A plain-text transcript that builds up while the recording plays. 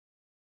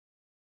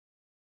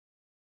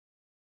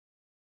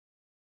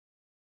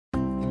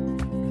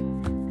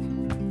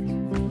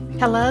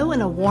Hello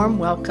and a warm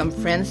welcome,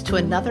 friends, to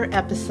another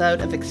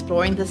episode of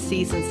Exploring the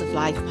Seasons of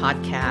Life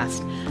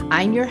podcast.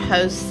 I'm your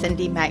host,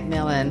 Cindy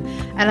McMillan,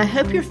 and I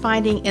hope you're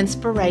finding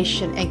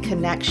inspiration and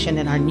connection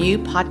in our new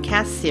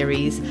podcast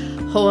series,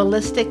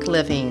 Holistic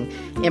Living,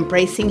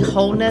 Embracing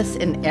Wholeness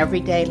in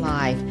Everyday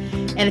Life.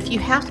 And if you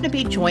happen to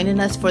be joining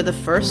us for the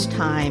first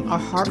time, our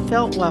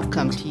heartfelt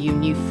welcome to you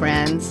new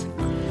friends.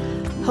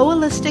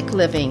 Holistic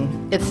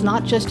living, it's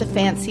not just a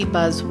fancy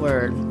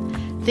buzzword.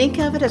 Think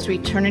of it as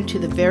returning to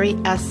the very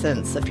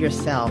essence of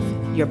yourself,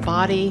 your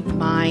body,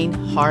 mind,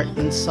 heart,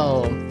 and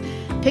soul.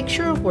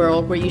 Picture a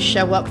world where you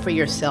show up for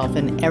yourself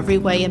in every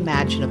way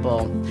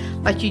imaginable,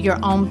 like you're your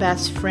own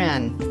best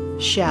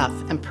friend, chef,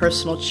 and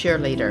personal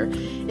cheerleader.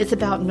 It's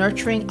about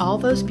nurturing all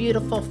those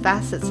beautiful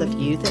facets of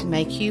you that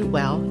make you,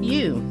 well,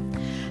 you.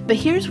 But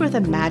here's where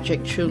the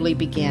magic truly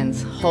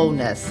begins,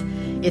 wholeness.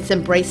 It's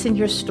embracing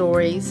your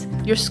stories,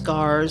 your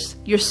scars,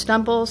 your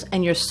stumbles,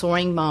 and your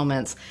soaring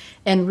moments,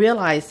 and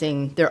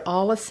realizing they're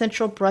all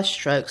essential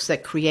brushstrokes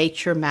that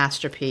create your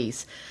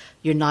masterpiece.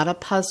 You're not a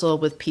puzzle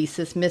with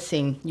pieces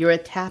missing. You're a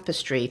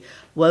tapestry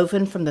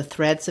woven from the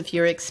threads of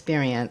your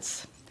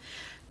experience.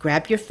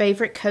 Grab your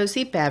favorite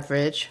cozy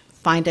beverage,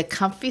 find a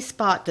comfy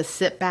spot to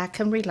sit back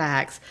and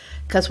relax,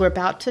 because we're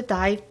about to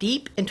dive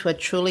deep into a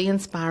truly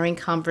inspiring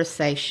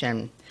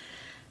conversation.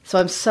 So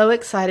I'm so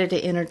excited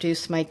to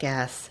introduce my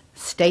guest.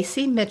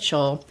 Stacy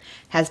Mitchell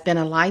has been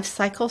a life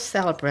cycle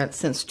celebrant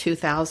since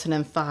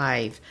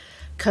 2005,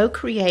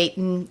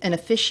 co-creating and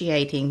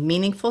officiating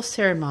meaningful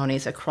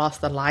ceremonies across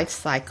the life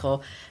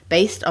cycle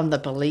based on the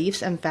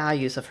beliefs and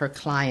values of her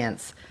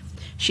clients.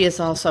 She is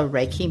also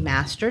Reiki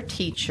master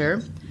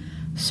teacher,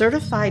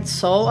 certified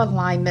soul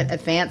alignment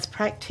advanced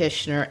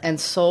practitioner, and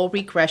soul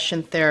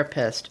regression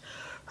therapist.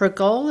 Her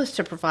goal is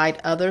to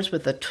provide others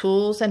with the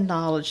tools and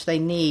knowledge they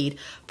need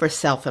for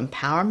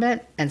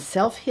self-empowerment and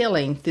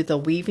self-healing through the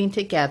weaving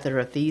together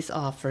of these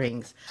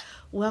offerings.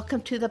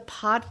 Welcome to the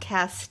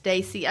podcast,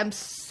 Stacy. I'm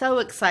so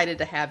excited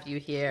to have you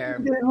here.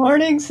 Good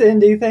morning,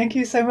 Cindy. Thank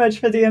you so much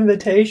for the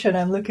invitation.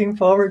 I'm looking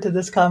forward to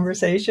this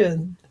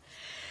conversation.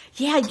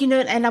 Yeah,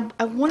 and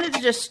I wanted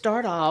to just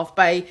start off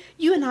by,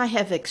 you and I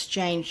have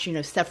exchanged,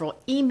 several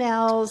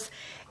emails.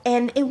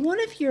 And in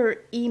one of your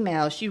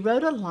emails, you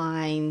wrote a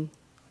line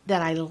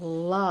that I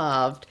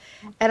loved.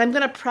 And I'm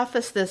going to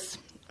preface this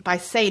by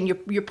saying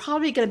you're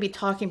probably going to be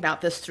talking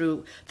about this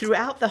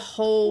throughout the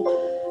whole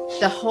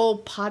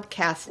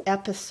podcast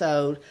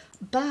episode,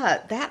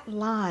 but that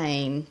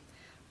line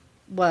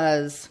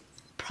was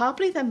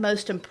probably the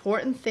most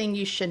important thing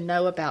you should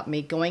know about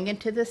me going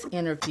into this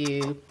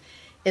interview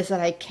is that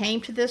I came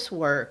to this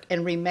work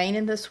and remain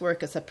in this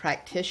work as a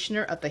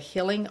practitioner of the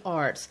healing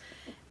arts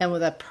and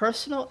with a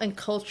personal and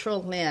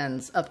cultural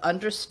lens of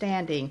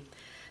understanding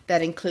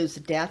that includes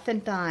death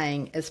and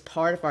dying as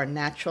part of our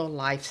natural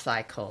life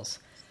cycles.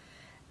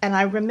 And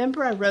I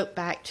remember I wrote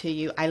back to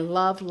you, I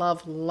love,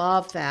 love,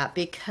 love that,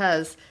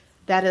 because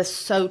that is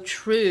so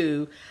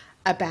true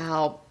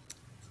about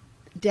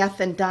death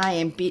and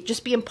dying,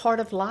 just being part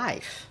of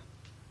life.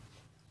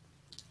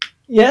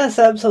 Yes,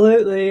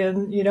 absolutely.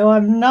 And,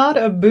 I'm not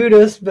a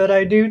Buddhist, but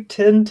I do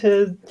tend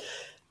to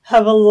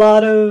have a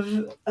lot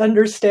of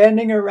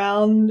understanding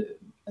around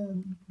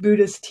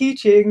Buddhist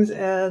teachings.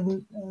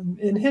 And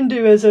in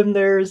Hinduism,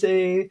 there's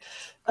a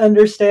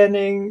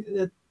understanding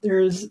that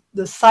there's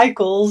the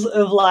cycles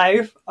of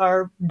life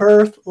are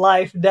birth,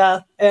 life,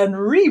 death, and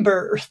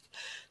rebirth.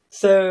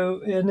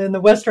 So, and in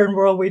the Western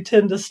world, we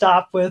tend to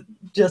stop with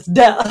just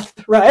death,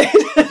 right?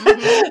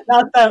 Mm-hmm.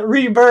 Not that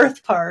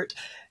rebirth part.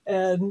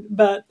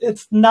 But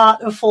it's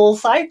not a full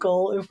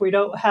cycle if we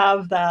don't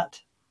have that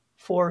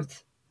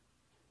fourth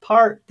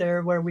part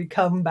there where we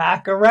come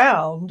back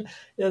around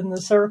in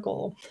the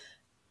circle.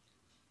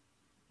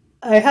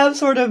 I have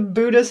sort of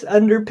Buddhist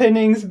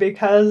underpinnings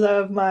because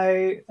of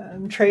my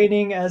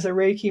training as a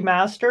Reiki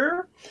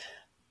master,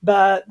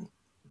 but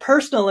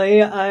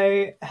personally,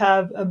 I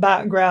have a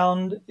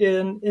background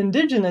in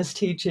indigenous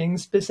teaching,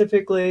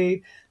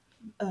 specifically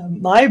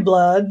my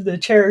blood, the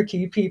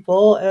Cherokee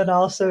people, and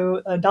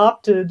also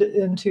adopted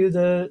into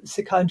the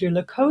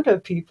Sikanju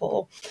Lakota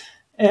people.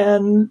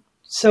 And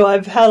so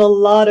I've had a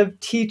lot of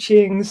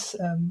teachings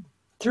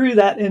through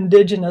that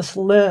indigenous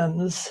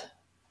lens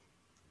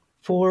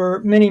for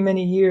many,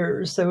 many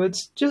years. So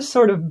it's just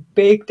sort of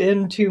baked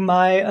into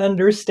my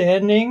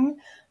understanding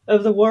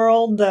of the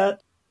world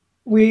that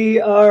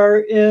we are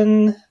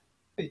in,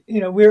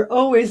 we're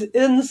always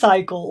in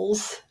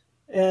cycles,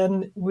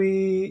 and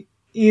we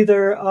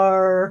either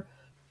are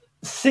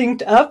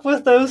synced up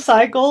with those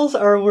cycles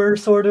or we're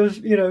sort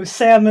of,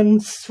 salmon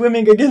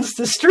swimming against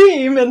the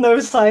stream in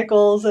those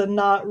cycles and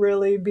not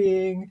really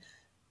being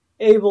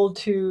able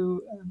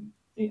to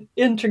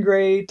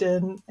integrate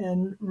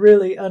and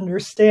really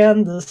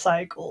understand the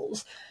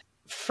cycles.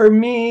 For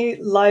me,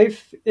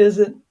 life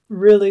isn't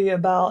really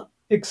about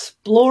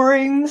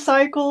exploring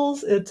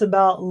cycles. It's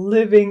about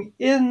living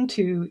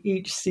into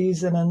each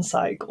season and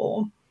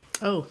cycle.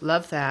 Oh,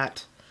 love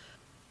that.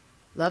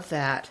 Love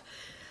that.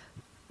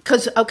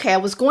 Because, okay, I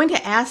was going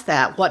to ask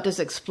that. What does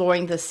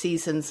exploring the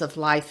seasons of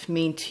life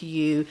mean to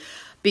you?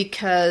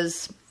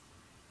 Because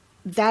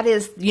that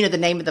is, the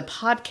name of the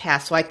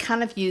podcast. So I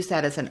kind of use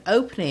that as an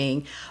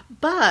opening.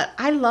 But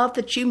I love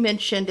that you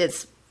mentioned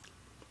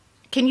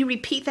can you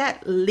repeat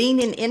that?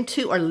 Leaning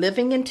into or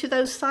living into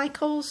those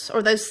cycles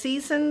or those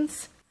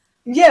seasons?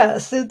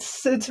 Yes,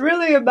 it's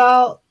really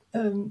about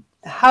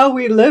how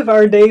we live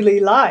our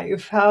daily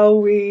life, how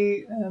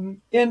we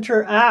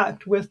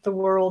interact with the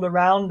world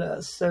around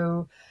us.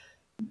 So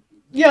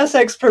yes,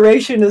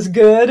 exploration is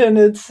good and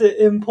it's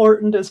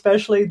important,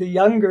 especially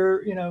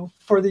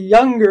for the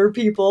younger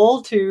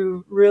people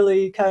to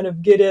really kind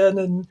of get in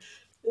and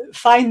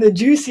find the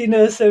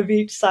juiciness of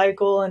each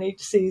cycle and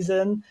each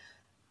season.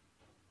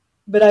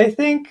 But I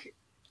think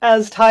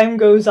as time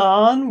goes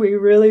on, we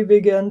really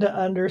begin to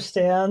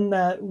understand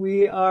that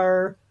we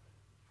are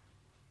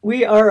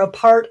a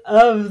part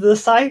of the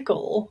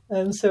cycle.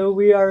 And so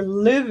we are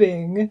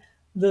living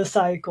the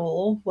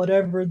cycle,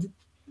 whatever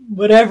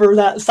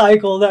that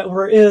cycle that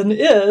we're in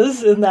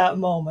that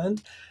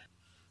moment.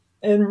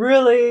 And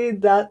really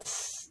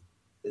that's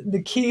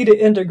the key to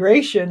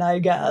integration, I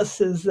guess,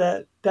 is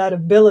that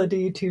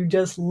ability to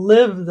just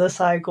live the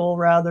cycle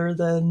rather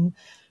than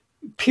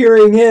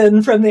peering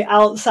in from the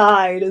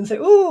outside and say,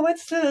 "Oh,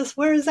 what's this?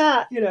 Where's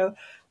that?"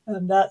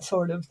 And that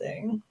sort of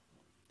thing.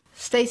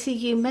 Stacy,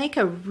 you make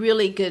a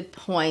really good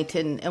point,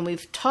 and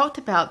we've talked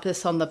about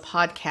this on the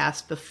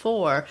podcast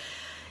before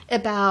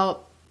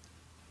about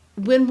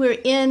when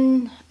we're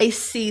in a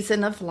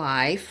season of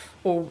life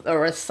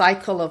or a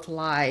cycle of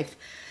life,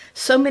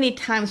 so many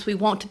times we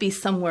want to be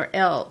somewhere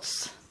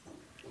else,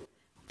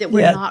 that we're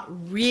Yeah.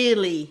 not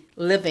really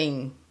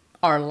living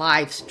our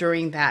lives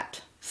during that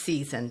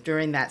season,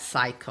 during that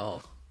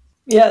cycle.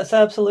 Yes,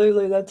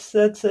 absolutely. That's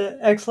an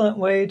excellent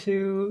way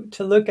to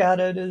look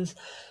at it. Is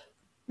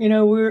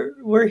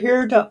we're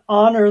here to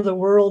honor the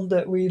world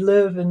that we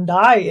live and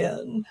die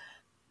in.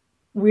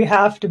 We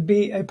have to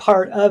be a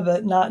part of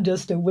it, not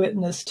just a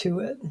witness to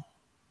it.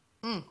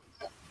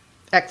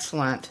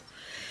 Excellent.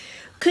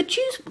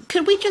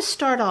 Could we just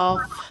start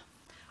off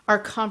our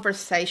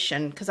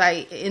conversation, because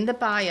I in the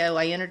bio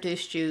I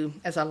introduced you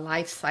as a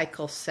life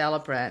cycle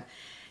celebrant.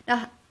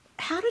 Now,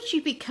 how did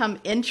you become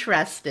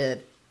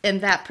interested in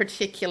that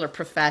particular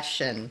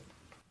profession?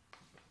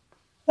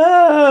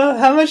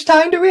 How much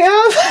time do we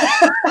have?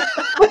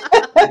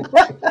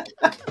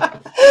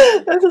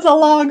 This is a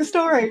long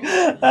story.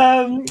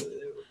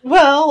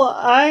 Well,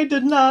 I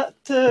did not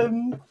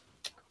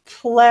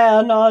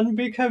plan on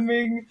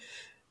becoming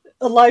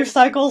a life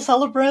cycle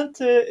celebrant.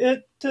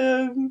 It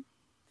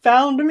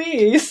found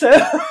me, so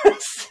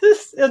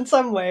in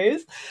some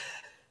ways.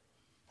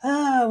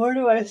 Where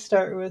do I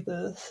start with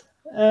this?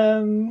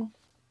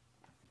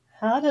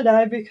 How did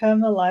I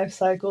become a life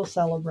cycle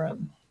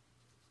celebrant?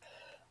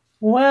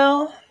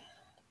 Well,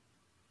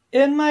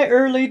 in my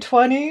early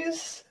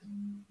 20s,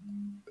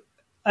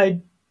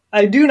 I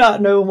I do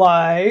not know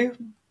why,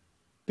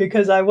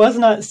 because I was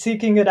not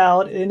seeking it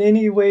out in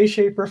any way,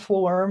 shape, or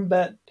form,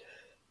 but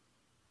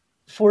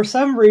for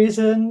some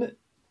reason,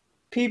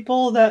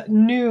 people that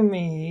knew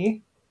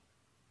me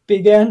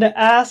began to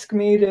ask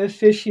me to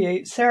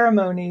officiate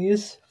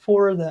ceremonies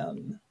for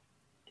them,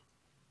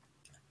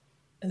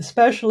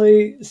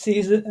 especially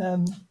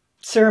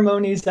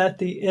ceremonies at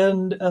the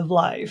end of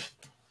life.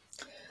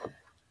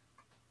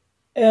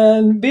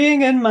 And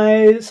being in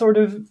my sort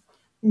of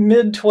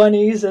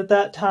mid-20s at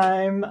that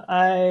time,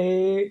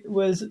 I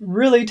was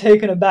really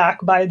taken aback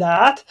by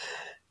that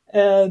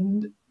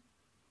and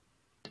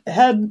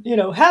had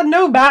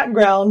no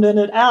background in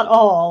it at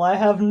all. I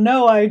have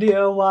no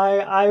idea why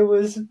I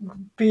was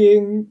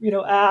being,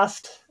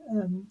 asked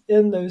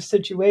in those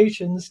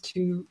situations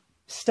to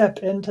step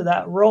into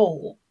that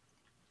role.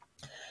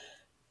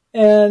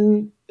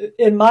 And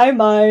in my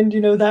mind,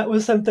 that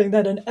was something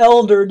that an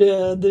elder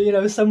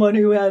did, someone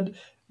who had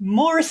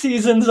more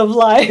seasons of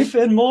life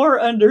and more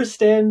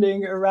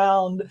understanding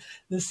around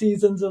the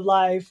seasons of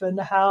life and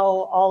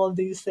how all of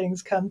these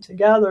things come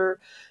together.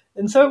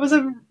 And so it was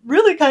a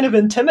really kind of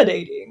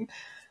intimidating.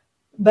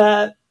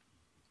 But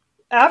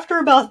after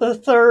about the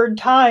third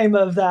time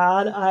of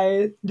that,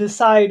 I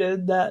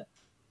decided that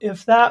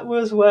if that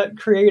was what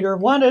Creator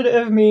wanted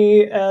of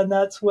me and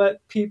that's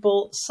what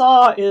people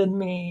saw in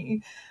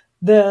me,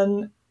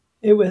 then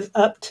it was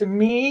up to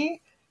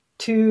me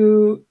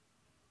to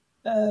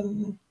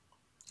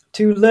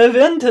live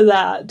into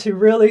that, to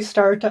really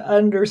start to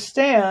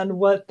understand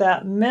what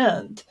that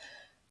meant.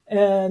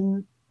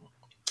 And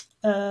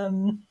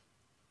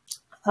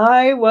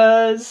I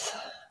was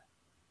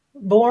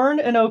born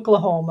in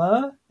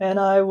Oklahoma, and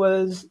I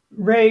was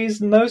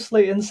raised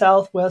mostly in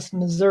Southwest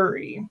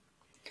Missouri.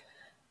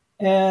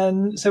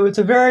 And so it's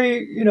a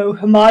very,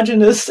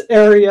 homogenous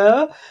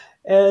area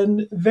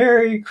and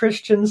very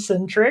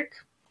Christian-centric.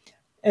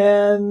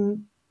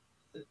 And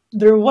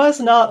there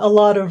was not a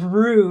lot of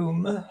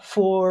room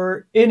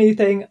for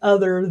anything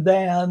other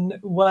than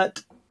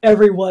what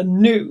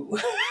everyone knew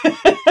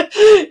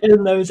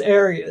in those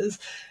areas.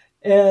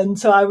 And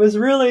so I was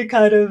really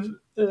kind of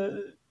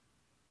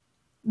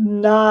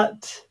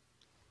not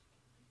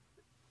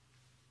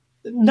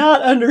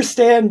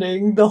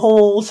understanding the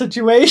whole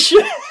situation.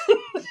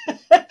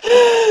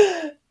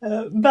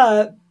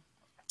 But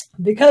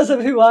because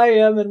of who I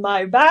am and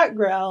my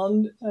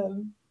background,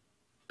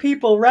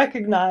 people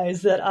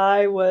recognize that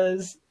I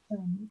was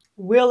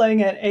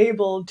willing and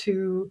able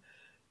to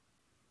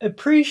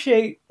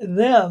appreciate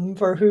them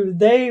for who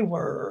they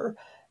were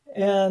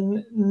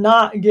and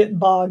not get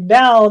bogged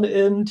down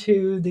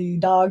into the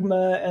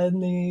dogma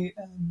and the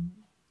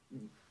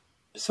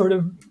sort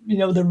of,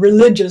 the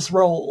religious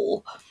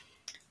role.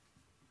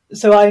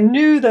 So I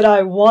knew that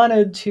I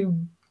wanted to,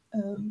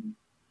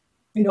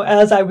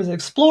 as I was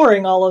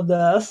exploring all of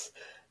this,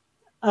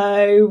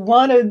 I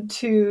wanted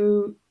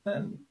to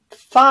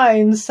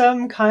find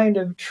some kind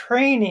of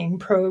training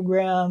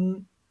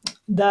program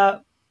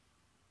that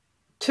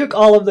took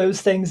all of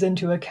those things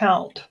into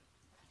account.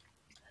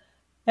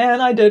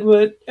 And I did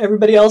what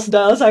everybody else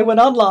does. I went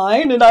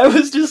online and I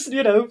was just,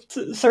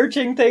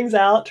 searching things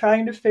out,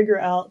 trying to figure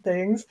out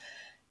things.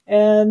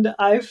 And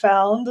I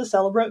found the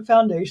Celebrant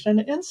Foundation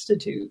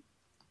Institute,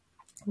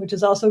 which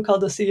is also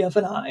called the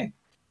CFNI.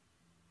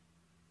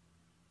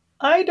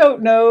 I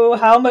don't know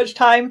how much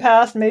time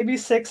passed, maybe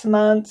 6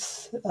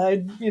 months.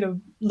 I,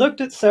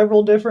 looked at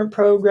several different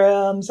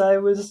programs. I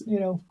was,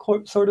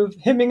 sort of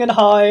hemming and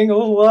hawing.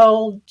 Oh,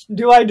 well,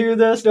 do I do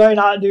this? Do I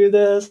not do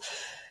this?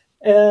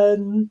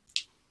 And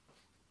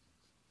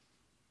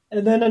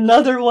then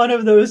another one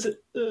of those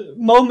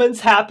moments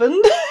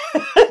happened.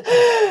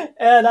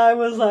 And I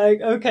was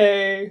like,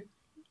 okay,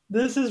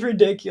 this is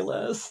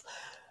ridiculous.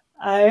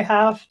 I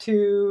have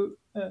to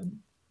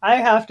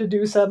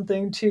do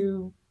something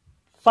to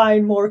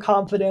find more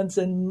confidence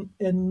in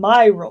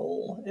my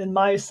role, in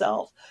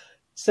myself.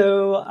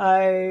 So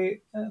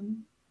I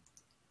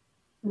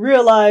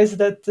realized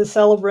that the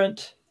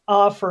Celebrant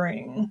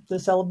offering, the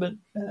Celebrant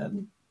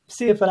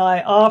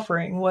CFNI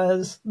offering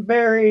was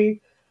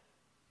very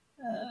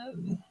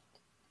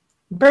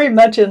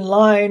much in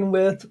line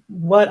with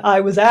what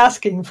I was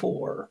asking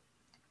for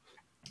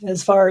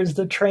as far as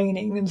the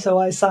training. And so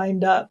I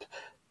signed up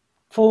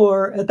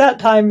for, at that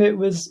time, it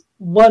was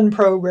one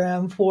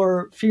program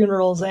for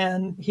funerals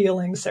and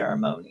healing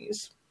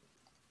ceremonies.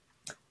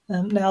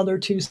 And now they're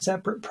two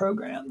separate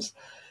programs.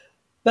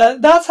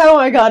 But that's how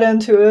I got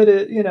into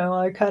it.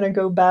 I kind of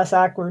go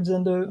backwards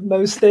into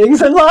most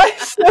things in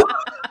life.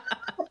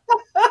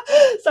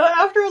 So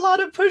after a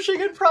lot of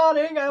pushing and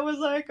prodding, I was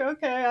like,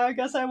 okay, I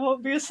guess I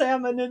won't be a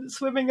salmon and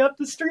swimming up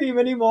the stream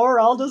anymore.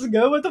 I'll just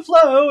go with the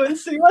flow and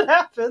see what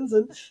happens.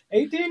 And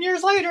 18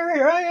 years later,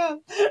 here I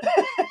am.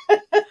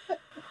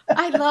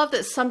 I love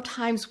that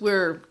sometimes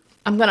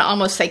I'm going to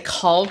almost say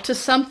called to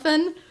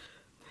something,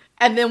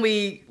 and then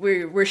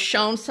we're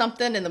shown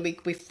something, and then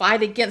we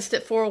fight against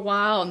it for a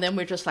while, and then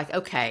we're just like,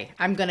 okay,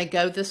 I'm going to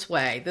go this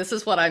way. This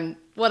is what I'm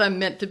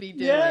meant to be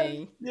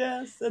doing.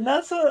 Yes. And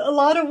that's a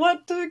lot of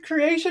what the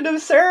creation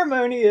of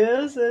ceremony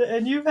is.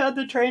 And you've had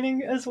the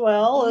training as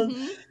well.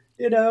 Mm-hmm.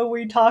 And,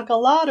 we talk a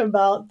lot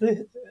about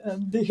the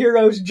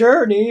hero's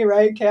journey,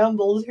 right?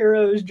 Campbell's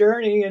hero's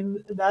journey.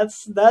 And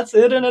that's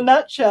it in a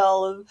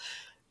nutshell.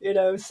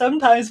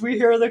 Sometimes we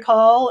hear the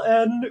call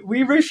and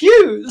we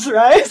refuse,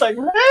 right? It's like,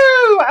 no,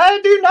 I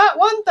do not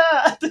want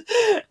that.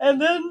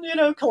 And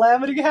then,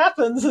 calamity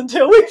happens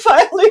until we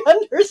finally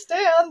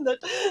understand that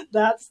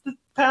that's the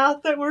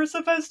path that we're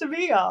supposed to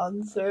be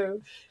on.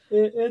 So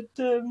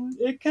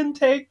it can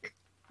take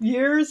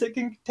years, it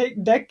can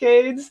take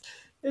decades.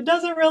 It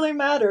doesn't really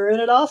matter. And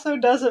it also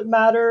doesn't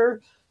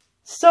matter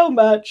so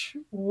much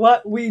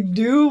what we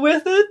do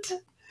with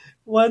it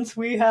once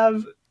we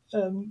have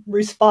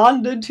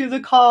responded to the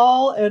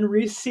call and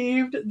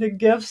received the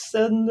gifts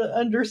and the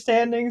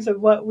understandings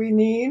of what we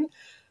need.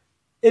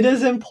 It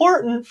is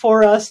important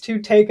for us to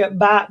take it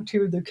back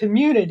to the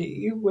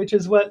community, which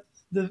is what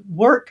the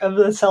work of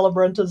the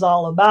Celebrant is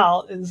all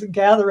about, is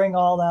gathering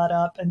all that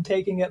up and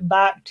taking it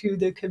back to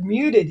the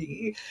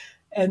community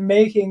and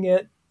making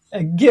it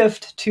a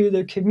gift to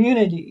the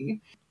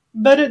community.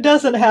 But it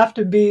doesn't have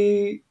to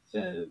be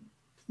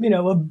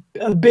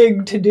a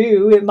big to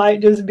do. It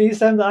might just be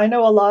something. I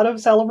know a lot of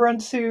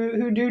celebrants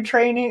who do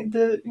training,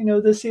 the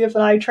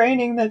CFNI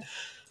training, that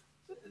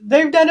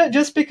they've done it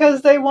just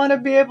because they want to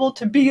be able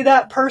to be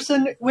that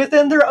person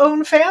within their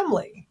own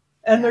family.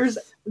 And yes.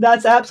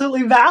 That's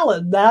absolutely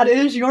valid. That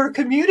is your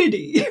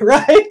community,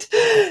 right?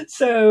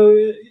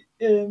 So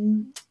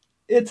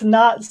it's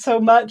not so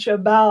much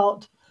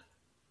about,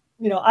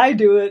 I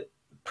do it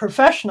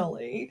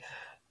professionally,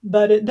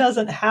 but it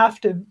doesn't have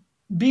to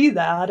be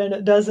that, and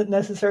it doesn't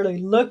necessarily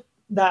look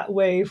that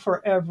way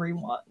for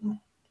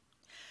everyone.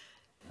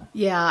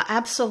 Yeah,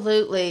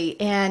 absolutely.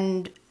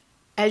 And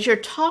as you're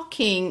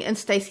talking, and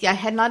Stacy, I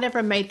had not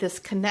ever made this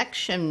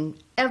connection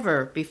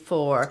ever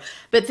before,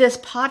 but this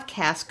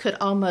podcast could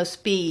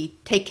almost be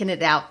taking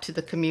it out to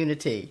the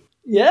community.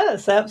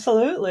 Yes,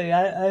 absolutely.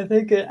 I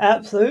think it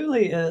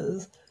absolutely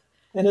is.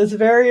 And it's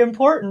very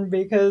important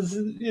because,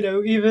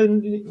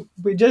 even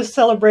we just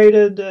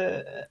celebrated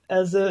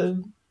as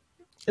a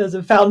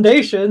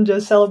foundation,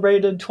 just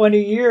celebrated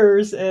 20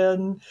 years.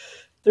 And,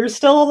 there's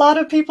still a lot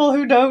of people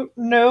who don't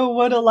know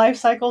what a life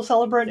cycle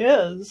celebrant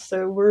is.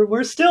 So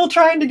we're still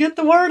trying to get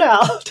the word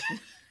out.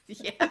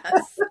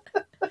 Yes.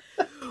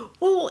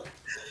 Well,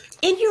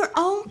 in your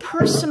own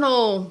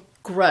personal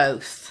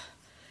growth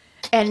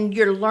and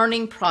your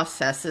learning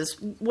processes,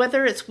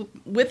 whether it's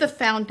with a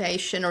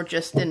foundation or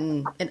just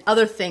in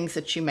other things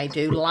that you may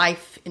do,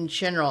 life in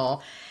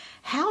general,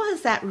 how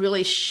has that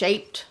really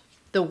shaped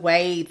the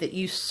way that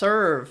you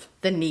serve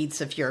the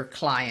needs of your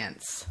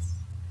clients?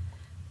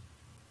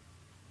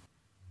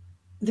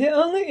 The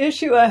only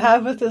issue I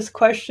have with this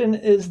question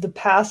is the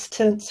past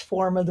tense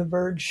form of the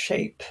word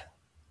shape.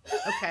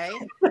 Okay.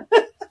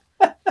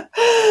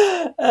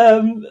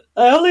 I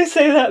only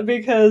say that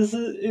because,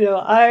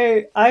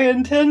 I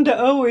intend to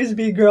always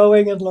be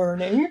growing and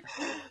learning. Me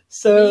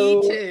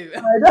So too.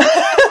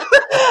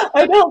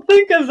 I don't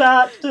think of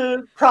that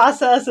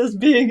process as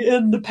being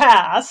in the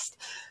past.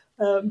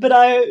 But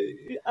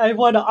I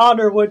want to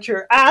honor what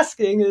you're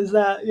asking is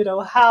that,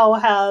 how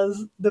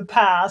has the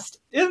past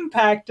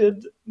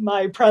impacted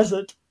my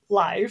present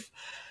life?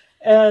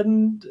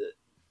 And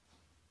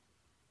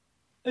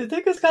I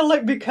think it's kind of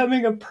like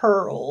becoming a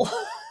pearl.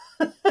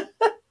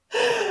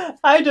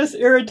 I just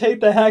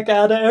irritate the heck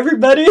out of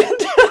everybody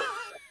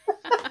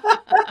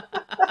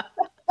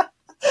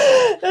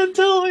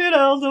until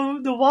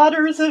the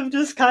waters have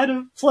just kind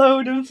of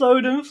flowed and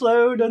flowed and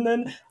flowed, and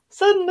then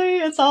suddenly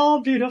it's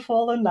all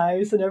beautiful and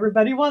nice and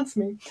everybody wants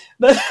me.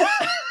 But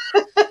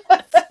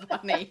That's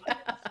funny.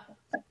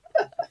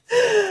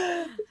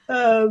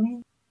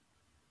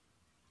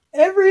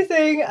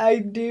 Everything I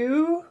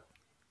do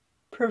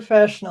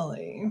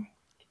professionally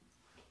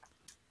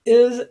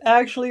is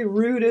actually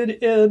rooted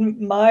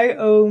in my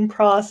own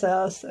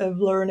process of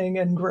learning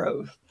and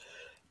growth.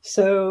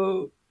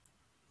 So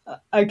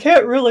I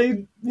can't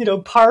really,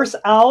 parse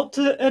out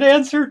an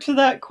answer to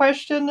that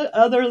question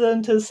other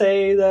than to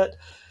say that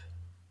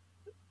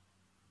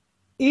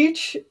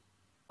each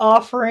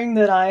offering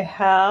that I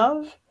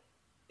have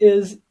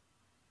is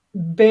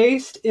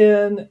based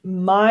in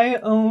my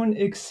own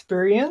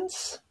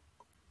experience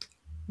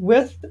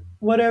with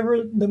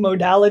whatever the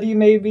modality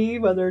may be,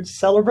 whether it's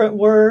celebrant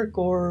work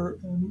or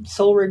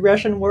soul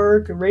regression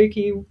work, or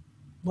Reiki,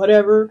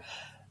 whatever.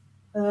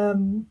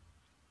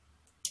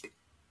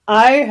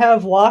 I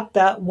have walked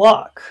that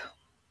walk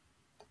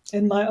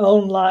in my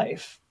own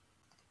life.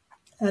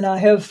 And I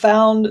have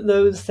found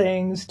those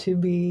things to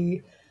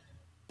be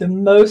the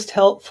most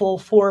helpful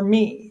for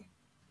me.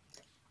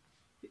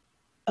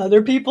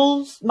 Other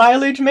people's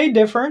mileage may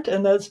differ,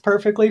 and that's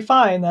perfectly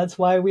fine. That's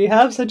why we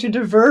have such a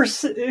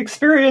diverse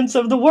experience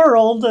of the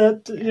world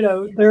that,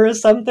 there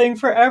is something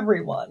for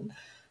everyone.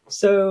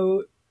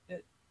 So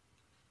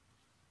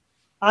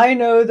I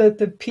know that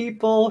the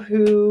people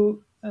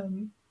who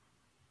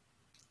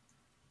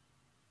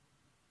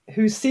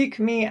seek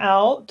me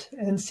out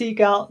and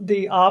seek out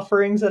the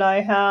offerings that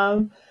I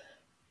have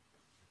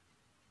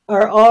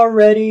are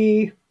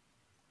already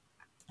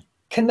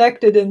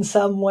connected in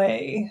some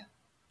way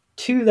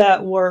to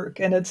that work,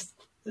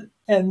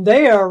 and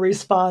they are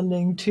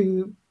responding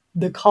to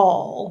the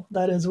call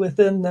that is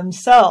within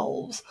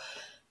themselves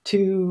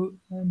to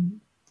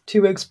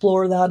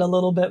explore that a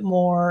little bit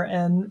more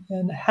and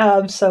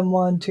have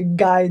someone to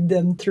guide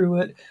them through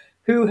it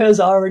who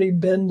has already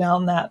been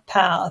down that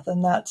path.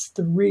 And that's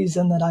the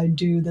reason that I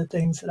do the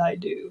things that I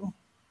do.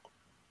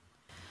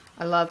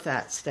 I love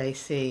that,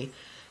 Stacy.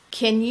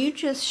 Can you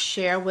just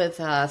share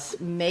with us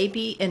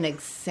maybe an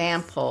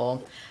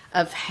example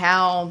of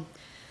how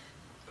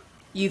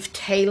you've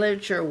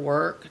tailored your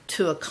work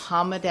to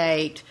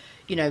accommodate,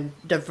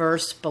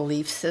 diverse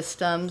belief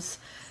systems?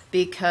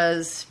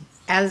 Because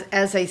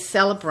as a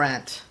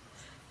celebrant,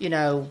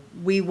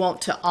 we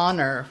want to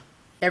honor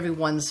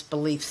everyone's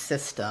belief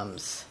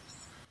systems.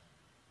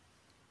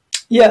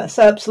 Yes,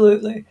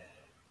 absolutely.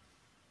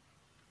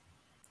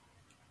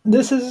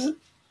 This is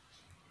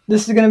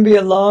going to be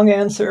a long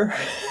answer.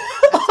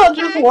 I'll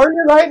just warn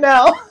you right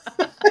now.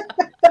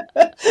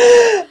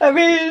 I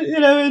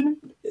mean,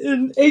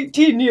 in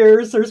 18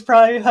 years, there's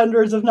probably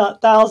hundreds, if not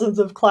thousands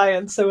of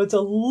clients. So it's a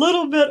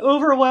little bit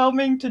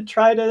overwhelming to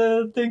try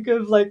to think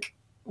of like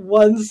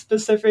one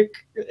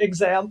specific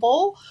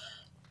example.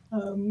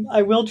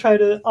 I will try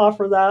to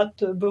offer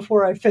that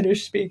before I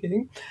finish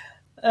speaking.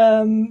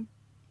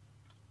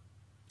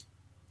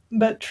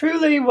 But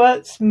truly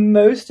what's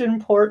most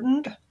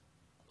important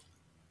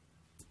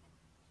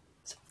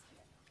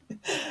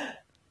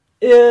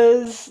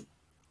is,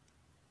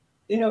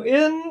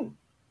 in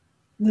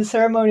the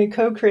ceremony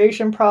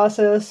co-creation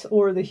process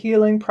or the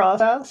healing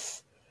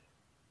process,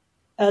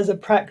 as a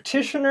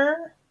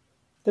practitioner,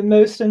 the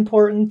most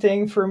important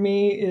thing for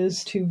me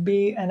is to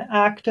be an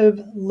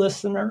active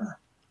listener.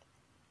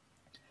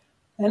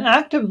 And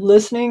active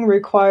listening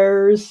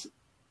requires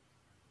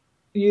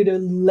you to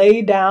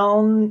lay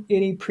down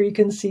any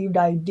preconceived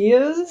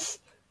ideas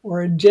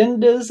or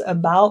agendas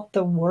about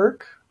the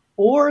work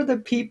or the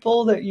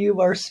people that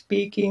you are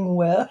speaking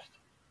with.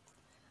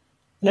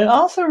 And it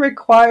also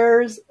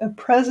requires a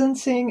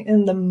presencing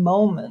in the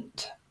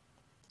moment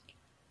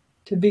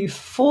to be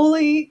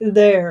fully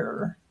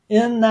there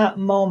in that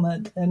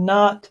moment and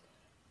not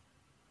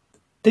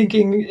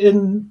thinking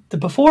in the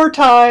before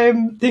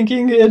time,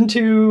 thinking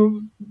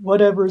into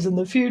whatever's in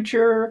the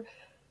future,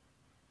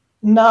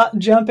 not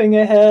jumping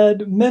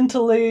ahead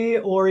mentally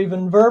or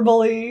even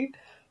verbally,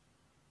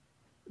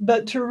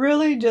 but to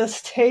really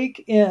just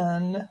take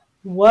in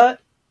what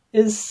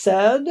is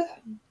said,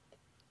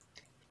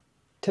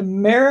 to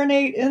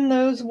marinate in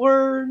those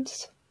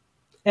words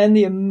and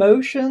the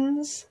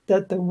emotions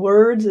that the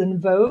words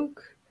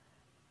invoke,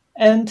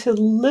 and to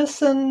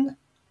listen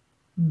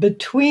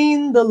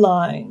between the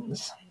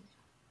lines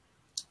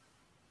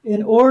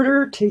in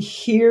order to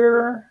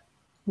hear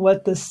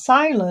what the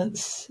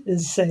silence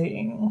is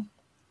saying.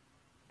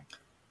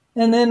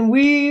 And then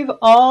weave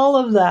all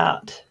of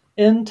that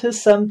into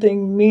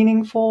something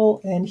meaningful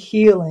and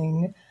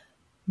healing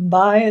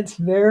by its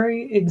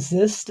very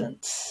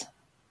existence.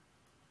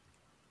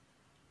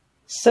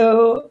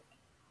 So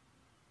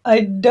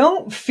I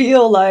don't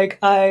feel like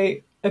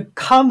I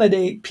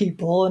accommodate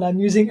people, and I'm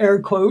using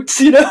air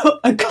quotes,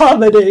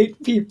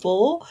 accommodate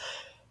people,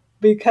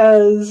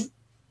 because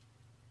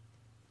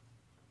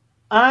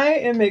I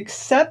am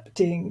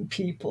accepting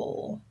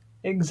people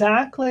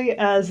exactly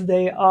as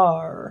they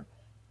are,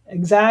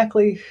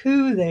 exactly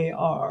who they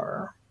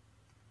are.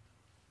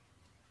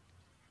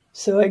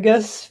 So I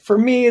guess for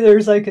me,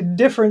 there's like a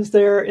difference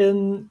there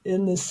in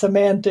the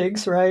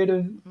semantics, right?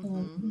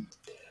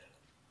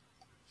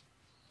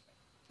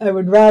 I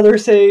would rather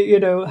say,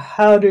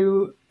 how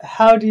do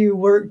you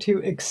work to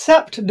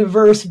accept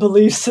diverse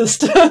belief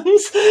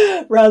systems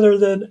rather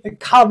than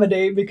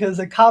accommodate, because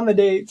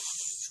accommodate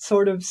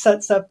sort of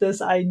sets up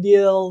this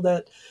ideal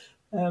that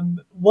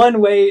one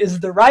way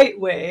is the right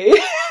way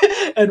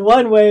and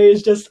one way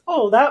is just,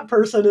 oh, that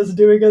person is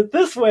doing it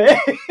this way.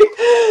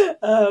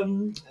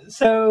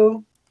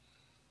 So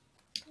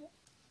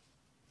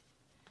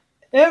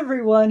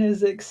everyone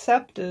is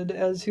accepted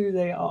as who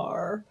they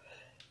are.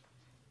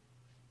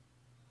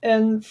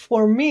 And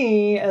for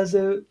me, I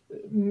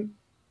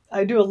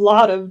do a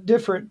lot of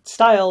different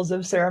styles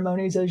of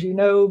ceremonies, as you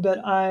know, but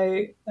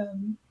I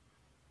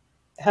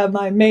have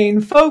my main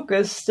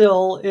focus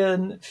still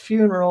in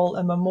funeral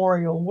and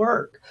memorial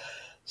work.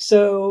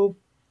 So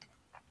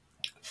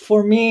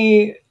for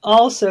me,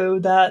 also,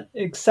 that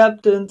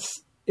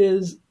acceptance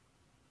is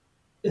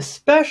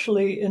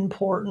especially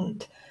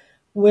important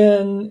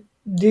when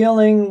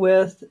dealing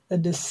with a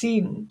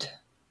decedent,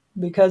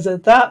 because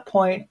at that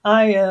point,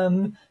 I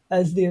am,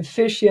 as the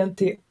officiant,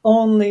 the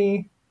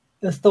only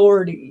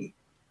authority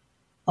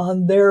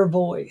on their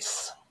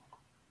voice,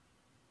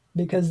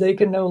 because they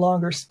can no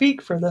longer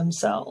speak for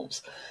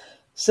themselves.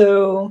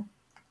 So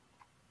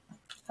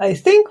I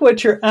think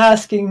what you're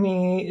asking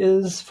me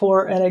is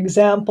for an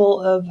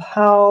example of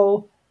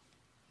how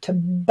to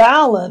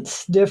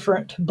balance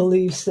different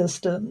belief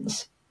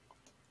systems.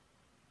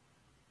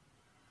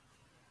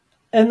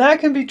 And that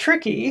can be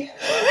tricky,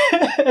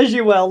 as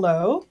you well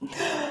know.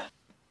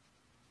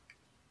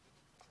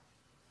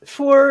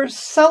 For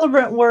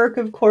celebrant work,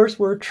 of course,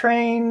 we're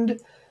trained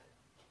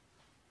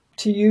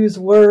to use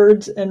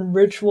words and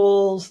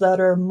rituals that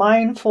are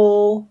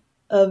mindful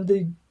of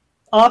the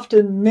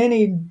often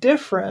many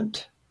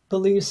different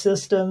belief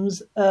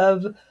systems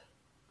of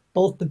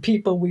both the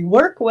people we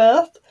work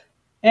with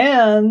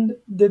and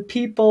the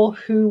people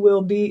who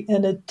will be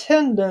in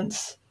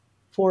attendance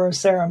for a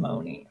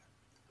ceremony.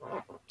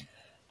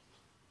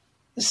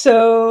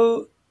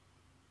 So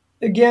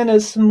again,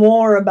 it's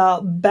more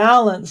about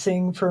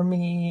balancing for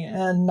me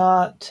and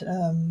not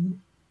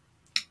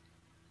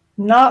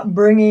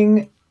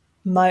bringing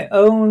my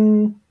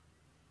own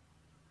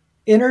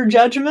inner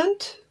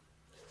judgment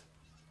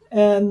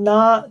and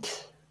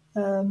not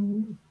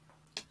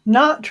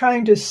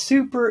trying to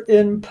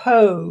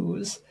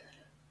superimpose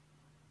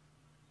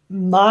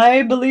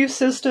my belief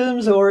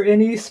systems or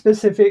any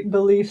specific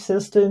belief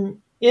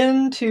system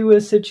into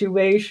a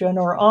situation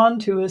or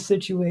onto a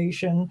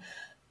situation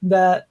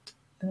that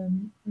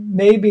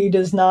maybe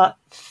does not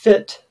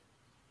fit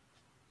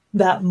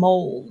that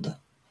mold.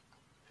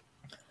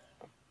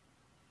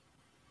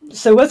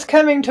 So what's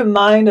coming to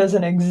mind as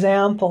an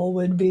example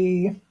would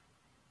be,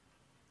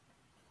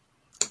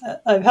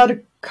 I've had a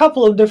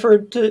couple of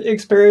different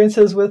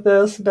experiences with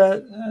this,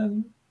 but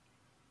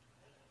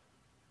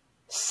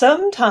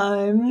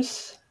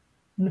sometimes,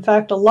 in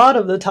fact, a lot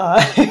of the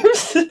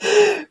times,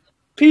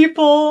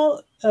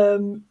 people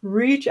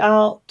reach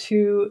out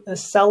to a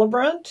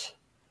celebrant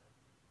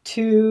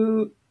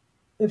to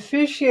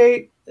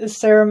officiate a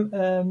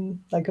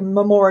like a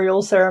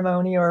memorial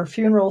ceremony or a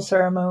funeral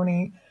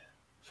ceremony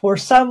for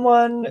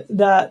someone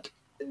that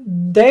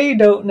they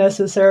don't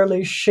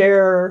necessarily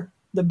share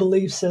the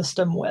belief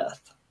system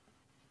with.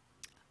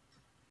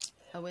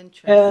 Oh,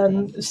 interesting.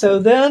 And so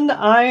then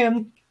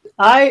I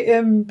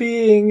am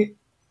being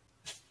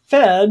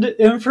fed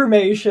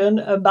information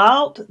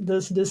about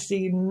this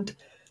decedent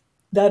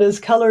that is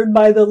colored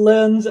by the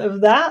lens of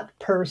that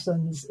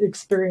person's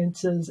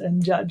experiences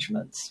and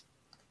judgments.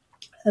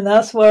 And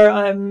that's where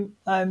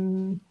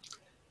I'm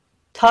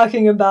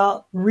talking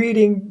about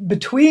reading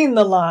between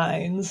the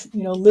lines,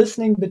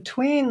 listening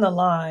between the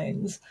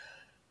lines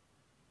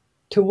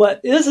to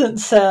what isn't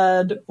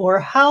said or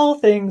how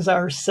things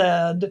are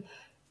said,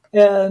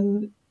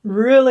 and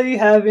really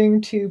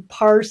having to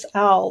parse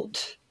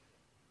out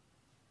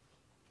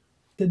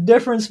the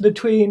difference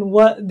between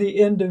what the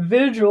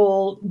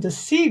individual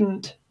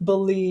decedent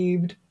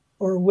believed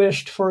or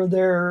wished for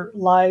their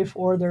life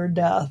or their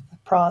death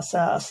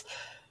process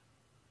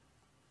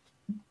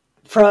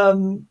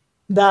from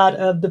that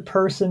of the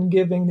person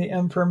giving the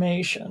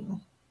information.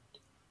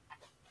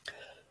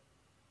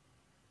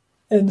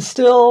 And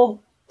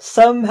still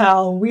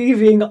somehow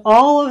weaving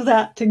all of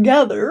that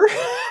together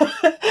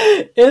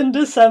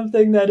into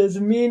something that is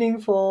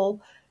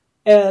meaningful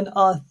and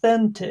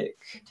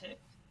authentic.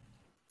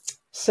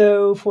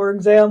 So, for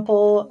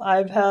example,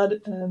 I've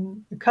had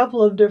a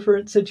couple of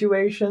different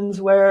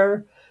situations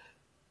where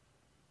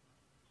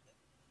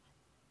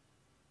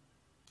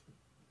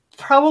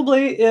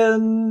probably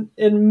in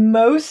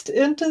most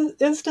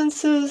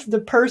instances,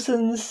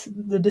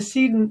 the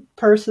decedent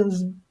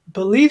person's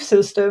belief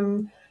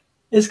system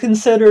is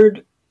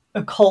considered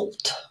a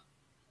cult,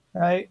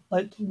 right?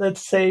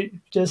 Let's say,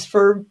 just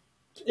for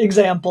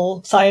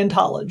example,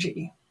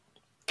 Scientology.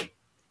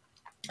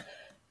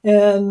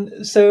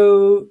 And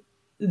so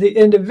the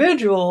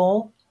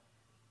individual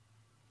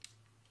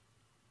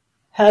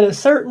had a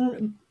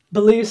certain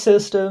belief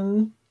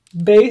system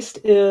based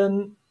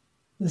in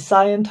the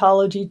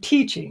Scientology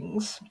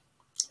teachings.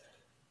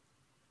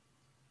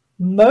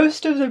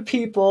 Most of the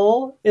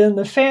people in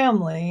the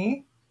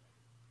family,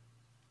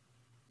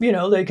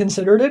 they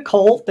considered it a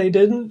cult. They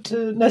didn't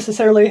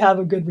necessarily have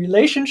a good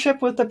relationship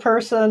with the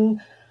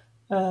person.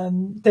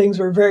 Things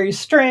were very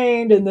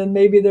strained. And then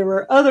maybe there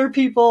were other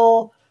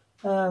people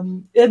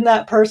in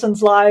that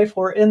person's life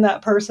or in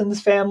that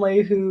person's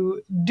family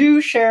who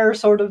do share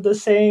sort of the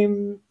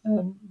same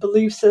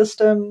belief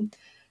system.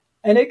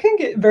 And it can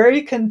get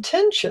very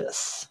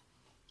contentious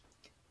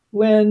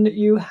when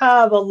you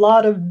have a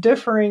lot of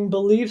differing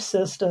belief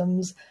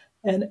systems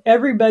and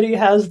everybody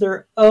has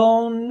their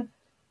own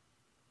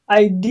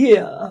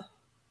idea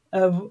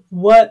of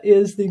what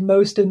is the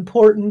most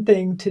important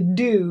thing to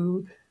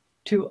do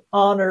to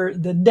honor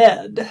the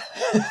dead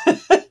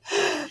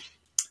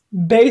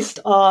based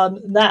on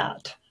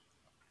that.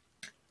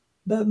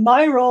 But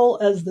my role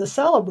as the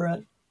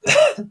celebrant,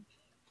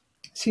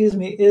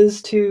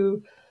 is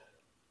to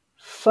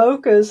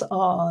focus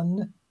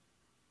on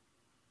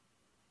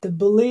the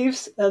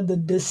beliefs of the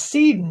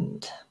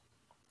decedent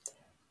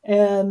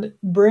and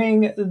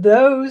bring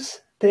those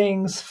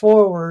things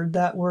forward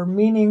that were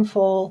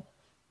meaningful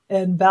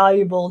and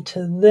valuable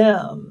to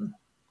them,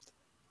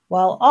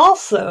 while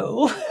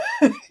also,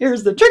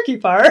 here's the tricky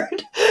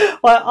part,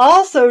 while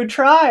also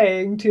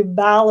trying to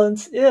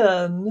balance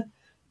in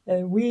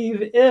and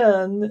weave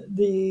in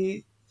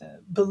the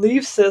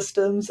belief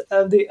systems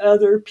of the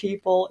other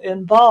people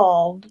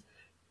involved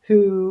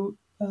who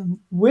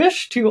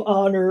wish to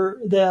honor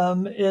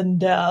them in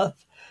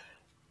death,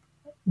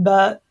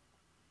 but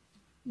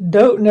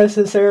don't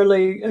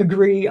necessarily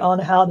agree on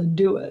how to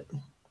do it.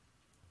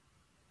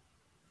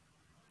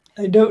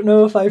 I don't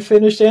know if I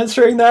finished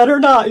answering that or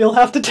not. You'll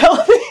have to tell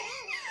me.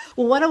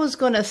 Well, what I was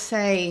going to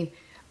say,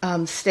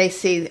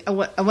 Stacy, I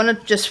want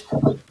to just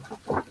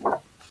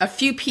a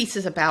few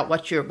pieces about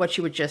what you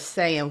were just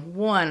saying.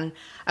 One,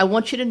 I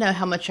want you to know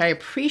how much I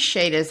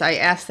appreciate as I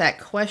asked that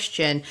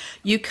question,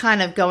 you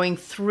kind of going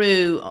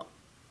through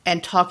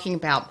and talking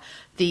about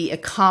the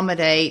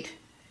accommodate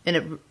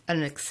and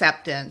an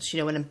acceptance,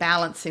 and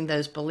balancing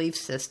those belief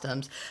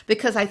systems,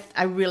 because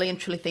I really and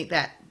truly think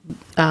that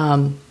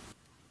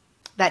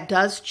that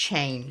does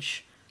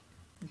change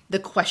the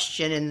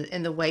question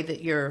in the way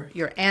that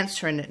you're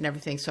answering it and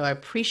everything. So I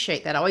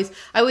appreciate that. I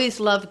always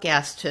love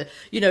guests to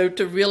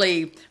to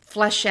really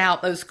flesh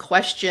out those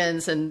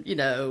questions and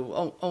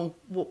on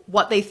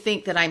what they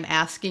think that I'm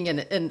asking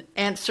and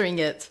answering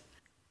it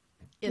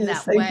in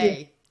that way.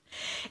 You.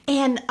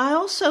 And I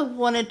also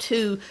wanted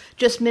to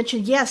just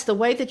mention, yes, the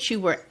way that you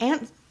were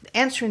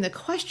answering the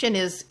question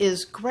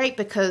is great,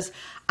 because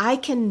I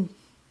can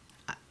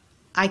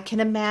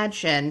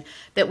imagine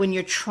that when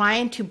you're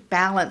trying to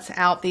balance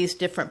out these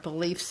different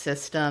belief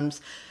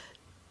systems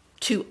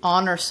to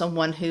honor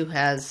someone who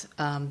has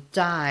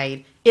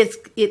died,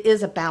 it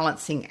is a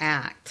balancing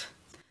act.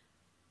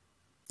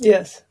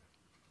 Yes.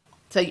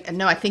 So,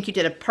 no, I think you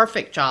did a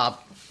perfect job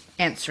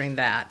answering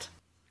that.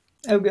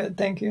 Oh, good.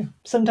 Thank you.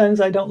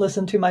 Sometimes I don't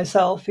listen to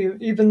myself.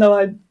 Even though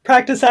I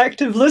practice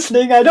active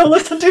listening, I don't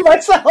listen to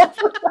myself.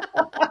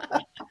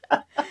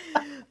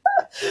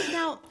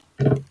 Now,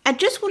 I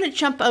just want to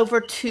jump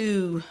over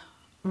to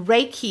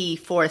Reiki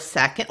for a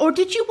second. Or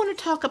did you want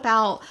to talk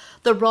about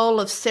the role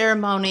of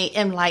ceremony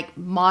in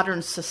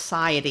modern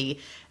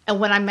society? And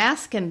when I'm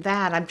asking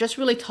that, I'm just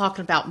really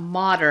talking about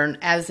modern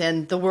as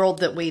in the world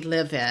that we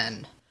live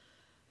in.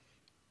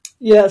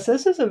 Yes,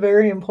 this is a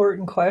very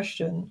important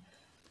question.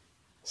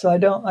 So I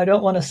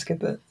don't want to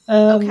skip it.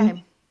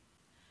 Okay.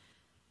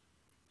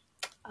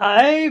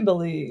 I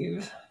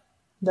believe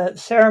that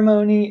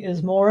ceremony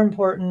is more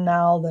important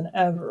now than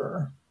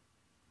ever,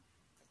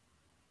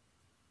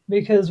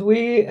 because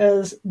we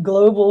as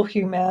global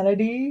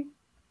humanity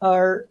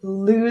are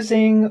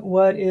losing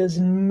what is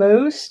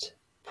most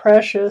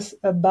precious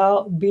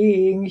about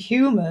being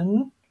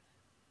human,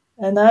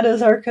 and that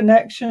is our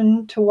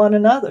connection to one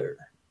another.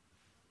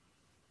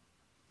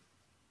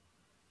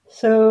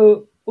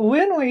 So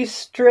when we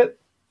strip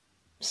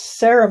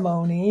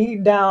ceremony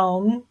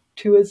down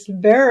to its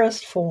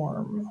barest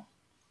form,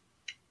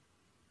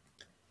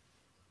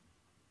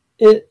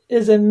 it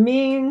is a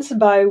means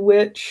by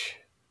which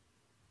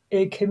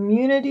a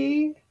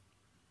community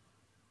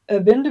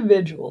of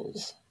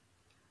individuals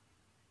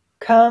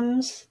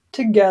comes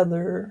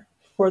together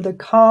for the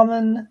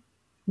common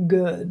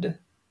good,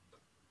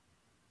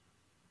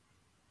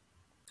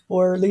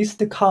 or at least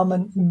the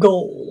common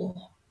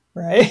goal,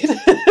 right?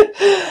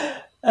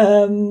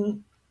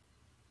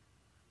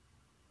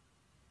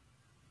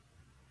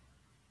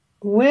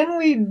 When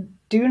we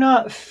do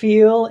not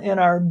feel in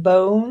our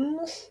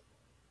bones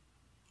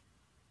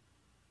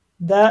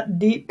that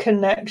deep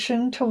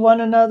connection to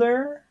one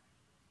another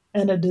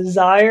and a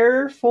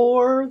desire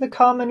for the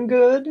common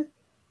good,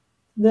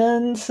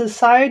 then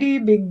society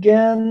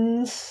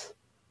begins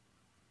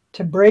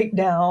to break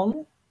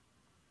down,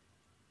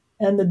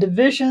 and the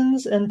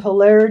divisions and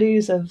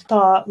polarities of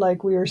thought,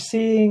 like we are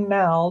seeing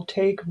now,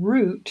 take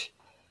root.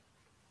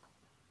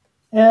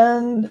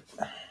 And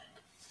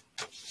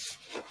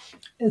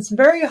it's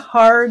very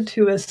hard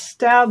to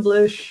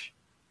establish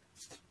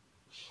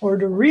or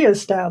to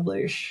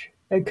reestablish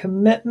a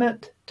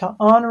commitment to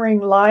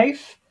honoring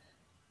life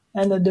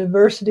and the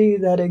diversity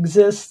that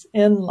exists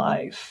in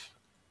life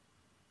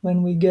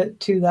when we get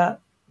to that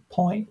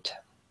point.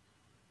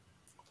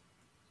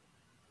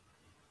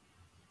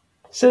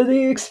 So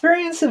the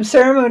experience of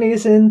ceremony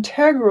is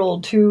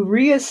integral to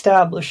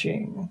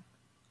reestablishing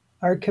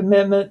our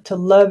commitment to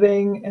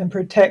loving and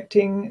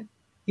protecting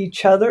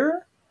each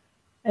other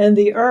and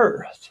the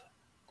earth.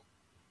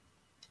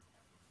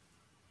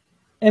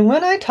 And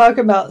when I talk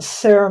about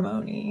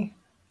ceremony,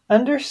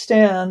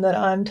 understand that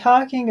I'm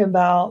talking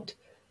about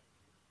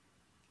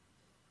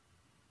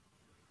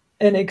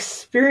an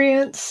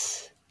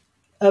experience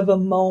of a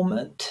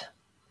moment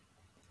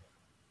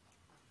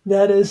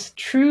that is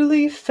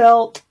truly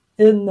felt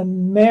in the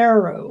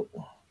marrow,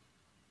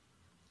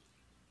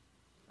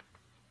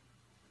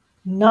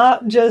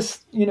 not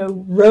just,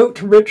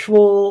 rote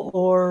ritual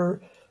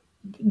or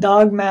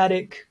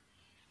dogmatic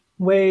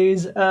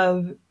ways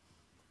of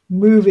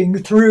moving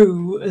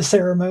through a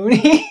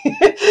ceremony,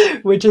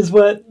 which is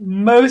what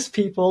most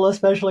people,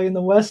 especially in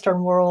the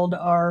Western world,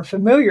 are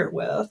familiar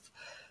with.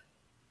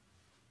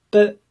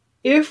 But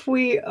if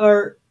we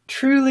are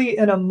truly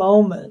in a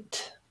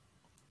moment,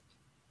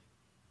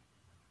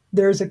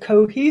 there's a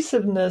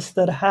cohesiveness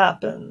that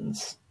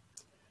happens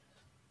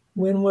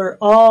when we're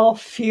all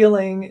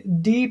feeling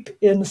deep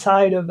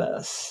inside of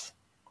us.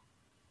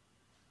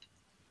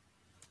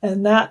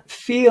 And that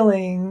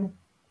feeling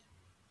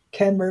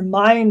can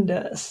remind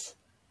us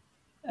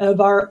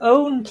of our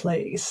own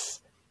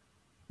place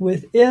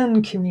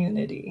within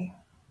community.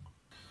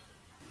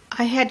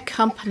 I had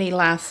company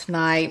last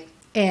night,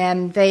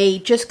 and they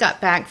just got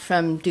back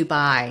from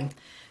Dubai.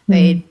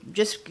 They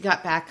just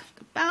got back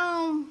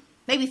about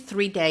maybe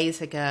 3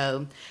 days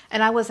ago,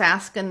 and I was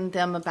asking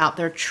them about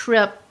their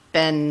trip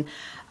and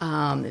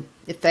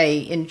if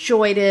they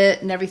enjoyed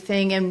it and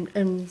everything.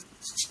 And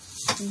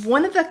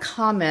one of the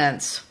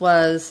comments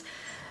was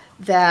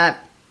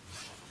that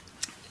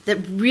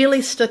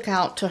really stuck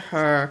out to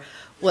her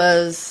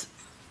was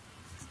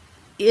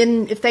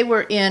if they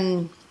were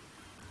in,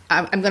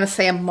 I'm going to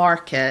say, a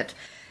market,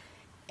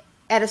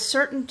 at a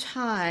certain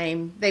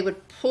time they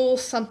would pull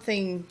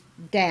something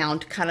down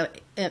to kind of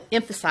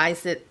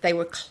emphasize that they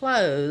were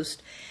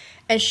closed.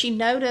 And she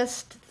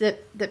noticed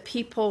that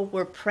people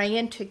were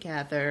praying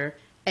together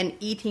and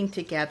eating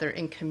together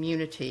in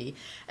community.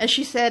 And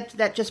she said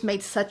that just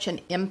made such an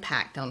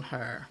impact on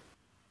her.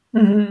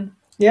 Mm-hmm.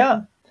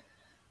 Yeah.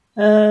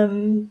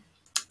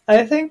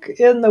 I think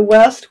in the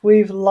West,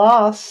 we've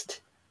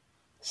lost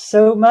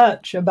so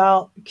much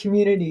about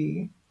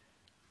community,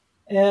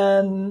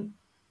 and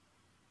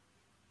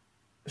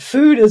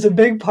food is a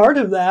big part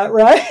of that,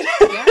 right?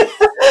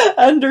 Yes.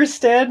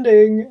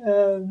 Understanding.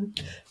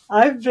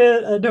 I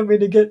don't mean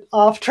to get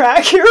off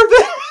track here,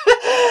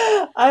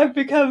 but I've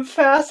become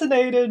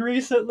fascinated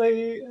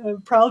recently,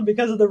 probably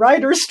because of the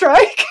writer's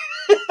strike,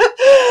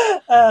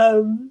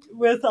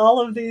 with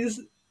all of these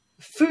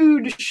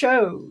food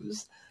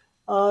shows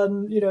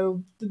on,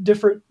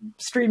 different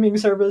streaming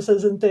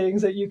services and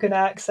things that you can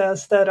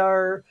access that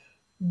are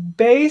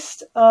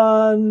based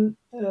on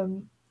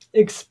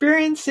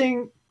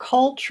experiencing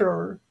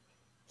culture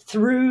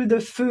through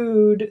the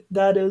food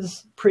that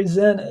is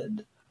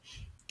presented.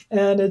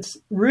 And it's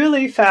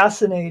really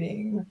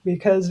fascinating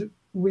because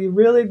we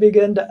really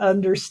begin to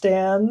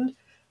understand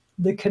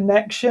the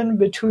connection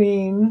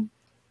between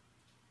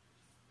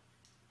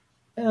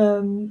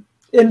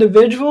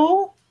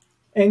individual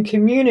and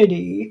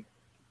community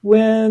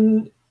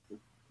when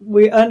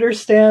we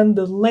understand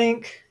the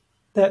link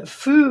that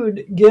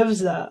food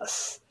gives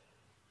us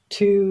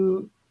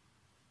to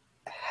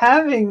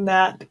having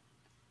that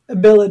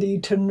ability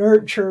to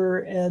nurture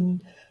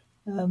and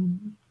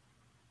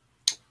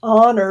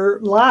honor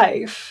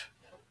life,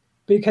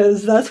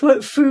 because that's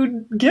what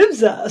food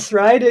gives us,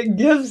 right? It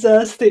gives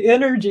us the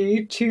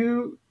energy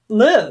to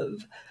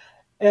live.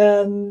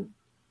 And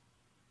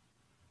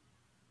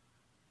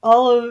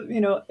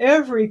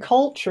every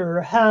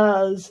culture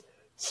has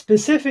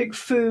specific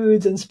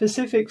foods and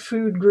specific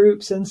food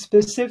groups and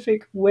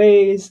specific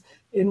ways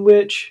in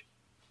which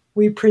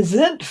we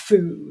present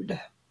food.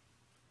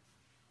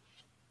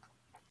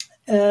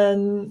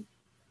 And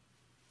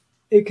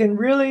it can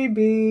really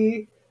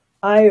be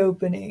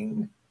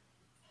eye-opening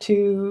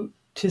to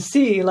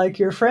see, like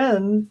your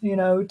friend,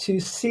 to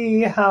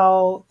see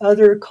how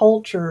other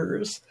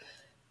cultures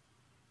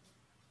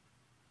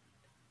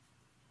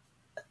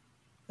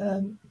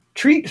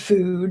treat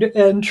food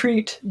and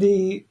treat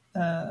the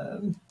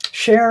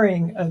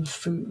sharing of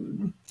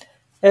food.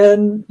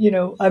 And,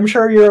 I'm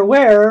sure you're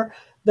aware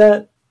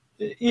that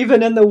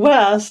even in the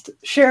West,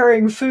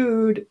 sharing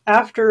food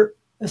after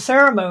a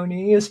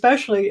ceremony,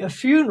 especially a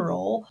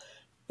funeral,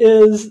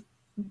 is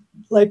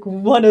like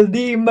one of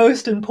the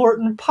most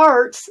important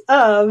parts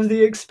of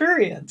the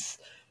experience.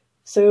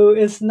 So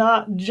it's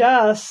not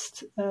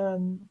just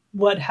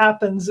what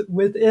happens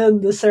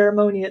within the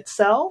ceremony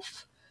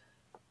itself,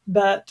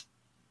 but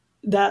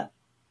that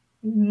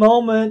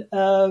moment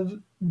of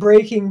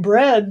breaking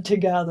bread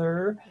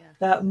together,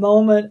 that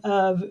moment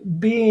of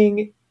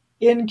being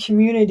in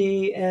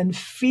community and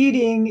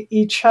feeding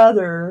each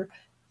other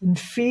and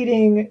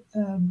feeding,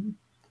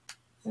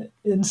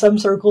 in some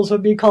circles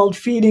would be called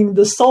feeding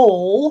the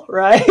soul,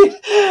 right?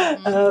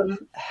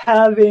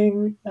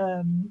 Having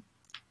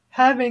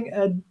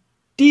a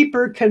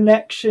deeper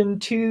connection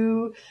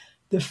to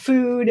the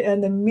food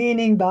and the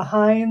meaning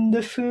behind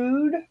the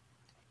food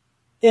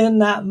in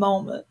that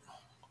moment.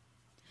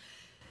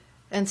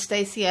 And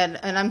Stacy,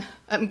 and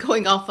I'm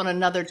going off on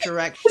another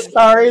direction.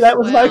 Sorry, that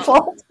was my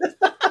fault.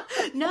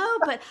 No,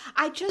 but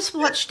I just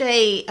watched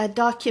a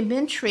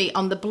documentary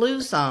on the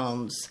blue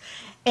zones,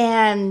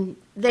 and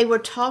they were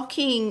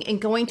talking and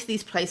going to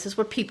these places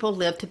where people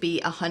live to be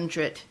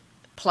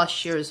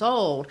 100+ years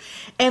old,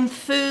 and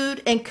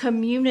food and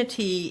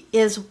community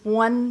is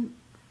one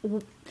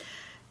of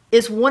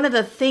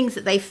the things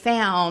that they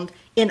found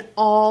in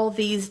all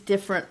these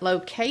different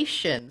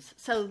locations.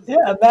 So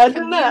imagine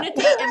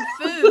community and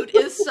food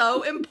is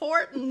so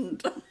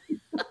important.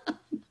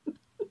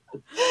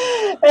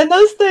 And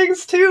those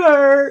things too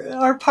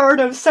are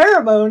part of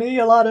ceremony.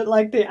 A lot of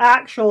like the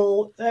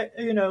actual,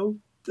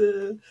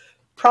 the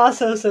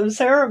process of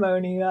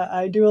ceremony.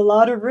 I do a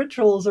lot of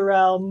rituals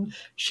around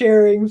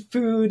sharing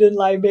food and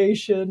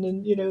libation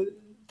and,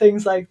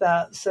 things like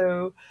that.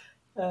 So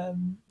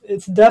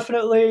it's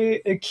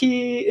definitely a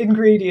key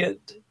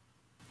ingredient.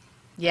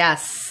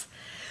 Yes.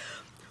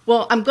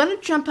 Well, I'm going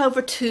to jump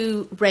over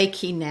to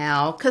Reiki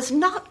now, because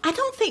I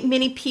don't think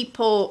many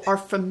people are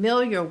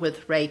familiar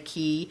with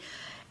Reiki.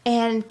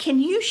 And can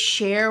you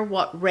share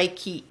what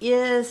Reiki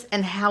is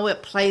and how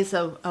it plays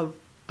a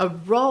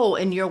role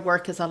in your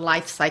work as a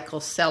life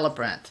cycle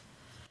celebrant?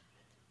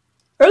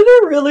 Are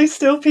there really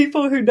still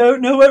people who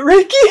don't know what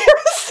Reiki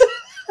is?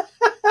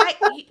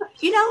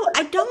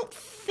 I don't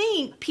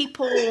think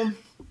people,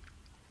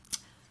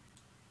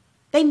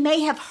 they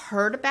may have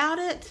heard about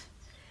it,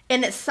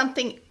 and it's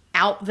something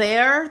out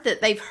there that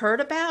they've heard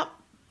about,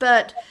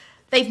 but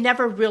they've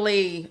never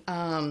really,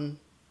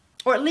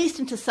 or at least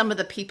into some of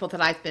the people that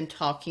I've been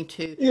talking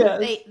to,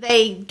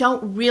 they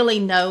don't really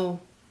know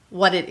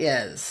what it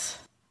is.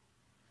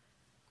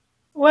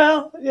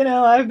 Well,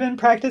 I've been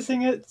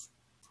practicing it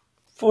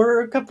for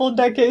a couple of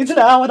decades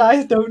now, and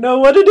I don't know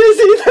what it is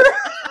either.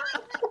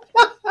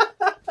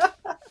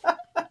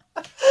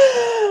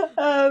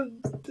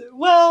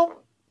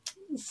 Well,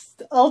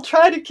 I'll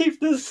try to keep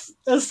this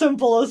as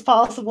simple as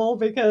possible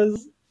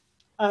because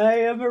I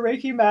am a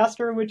Reiki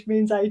master, which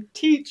means I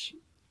teach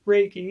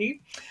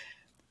Reiki.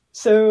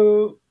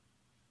 So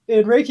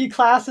in Reiki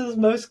classes,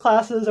 most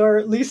classes are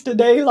at least a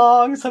day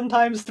long,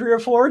 sometimes 3 or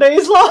 4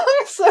 days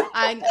long. So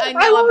I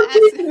know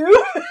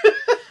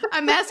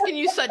I'm asking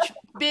you such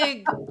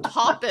big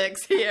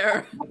topics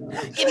here.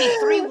 Give me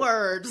 3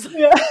 words.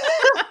 Yeah.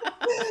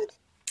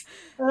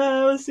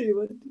 Let's see,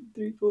 1, 2,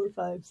 3, 4,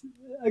 5.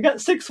 I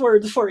got 6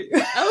 words for you.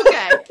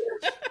 Okay.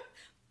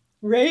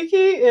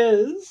 Reiki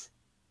is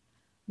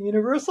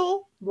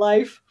universal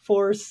life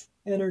force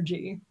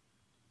energy.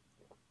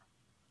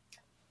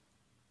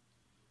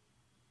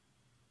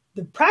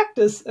 The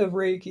practice of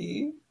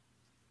Reiki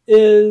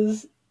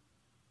is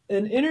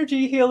an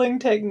energy healing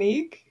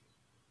technique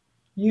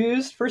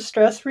used for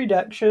stress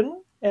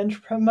reduction and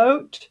to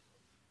promote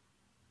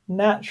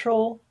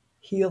natural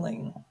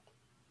healing.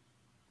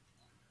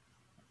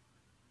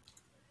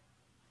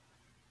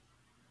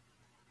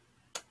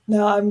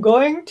 Now I'm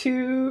going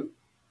to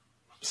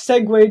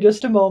segue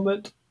just a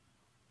moment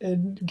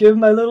and give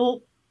my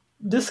little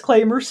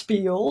disclaimer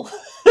spiel.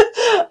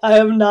 I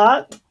am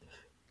not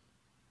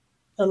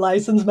a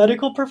licensed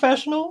medical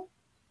professional,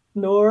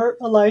 nor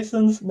a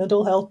licensed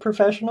mental health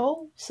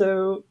professional.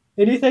 So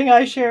anything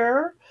I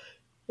share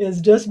is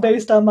just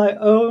based on my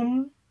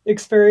own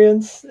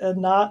experience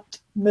and not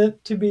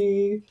meant to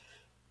be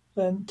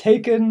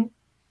taken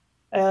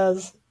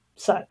as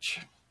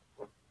such.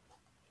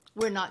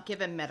 We're not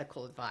given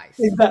medical advice.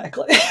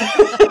 Exactly.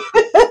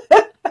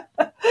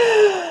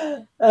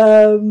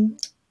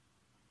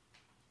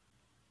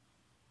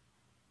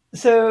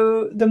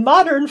 So the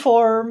modern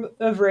form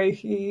of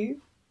Reiki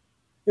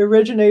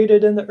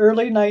originated in the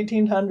early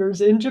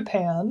 1900s in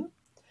Japan,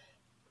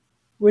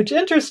 which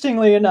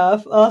interestingly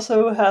enough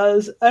also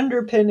has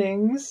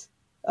underpinnings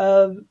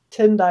of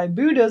Tendai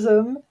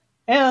Buddhism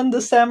and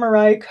the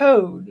samurai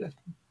code.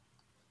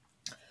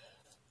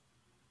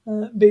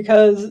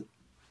 Because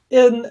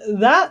in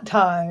that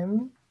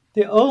time,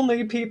 the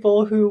only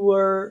people who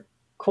were,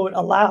 quote,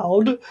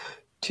 allowed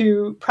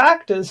to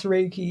practice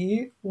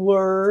Reiki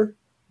were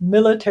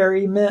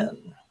military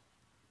men.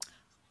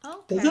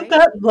 Okay. Doesn't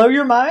that blow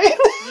your mind?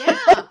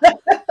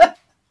 Yeah.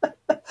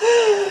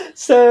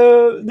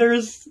 So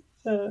there's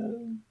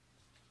a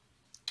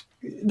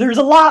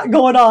lot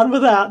going on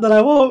with that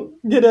I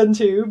won't get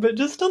into, but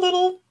just a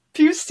little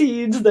few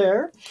seeds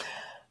there.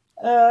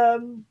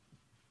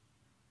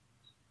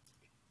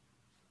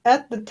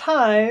 At the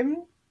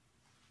time,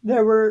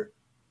 there were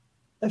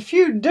a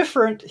few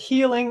different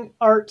healing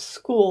art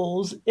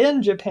schools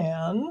in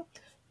Japan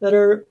that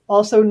are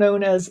also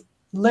known as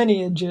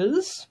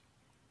lineages.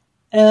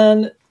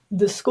 And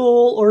the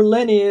school or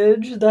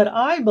lineage that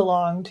I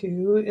belong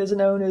to is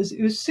known as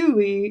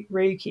Usui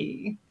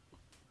Reiki.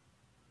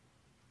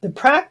 The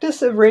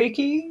practice of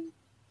Reiki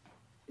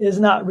is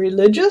not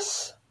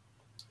religious,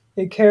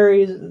 it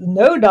carries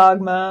no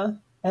dogma,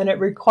 and it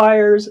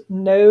requires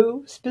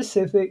no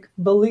specific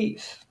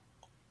belief,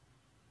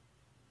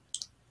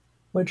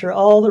 which are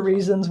all the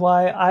reasons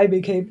why I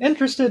became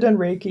interested in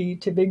Reiki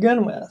to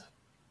begin with.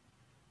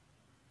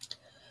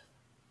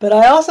 But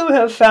I also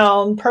have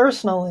found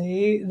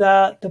personally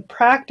that the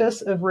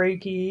practice of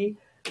Reiki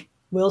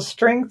will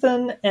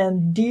strengthen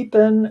and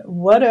deepen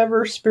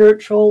whatever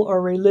spiritual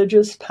or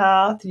religious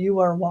path you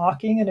are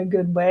walking in a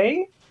good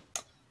way,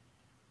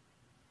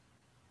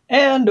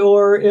 and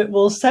or it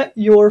will set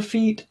your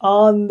feet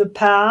on the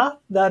path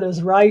that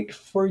is right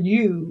for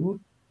you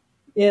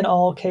in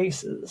all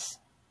cases.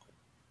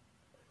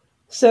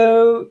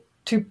 So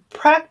to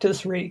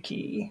practice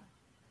Reiki,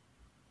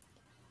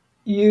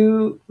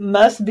 you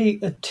must be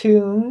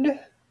attuned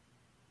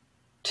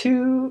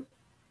to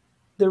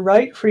the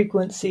right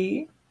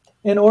frequency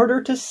in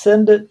order to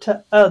send it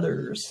to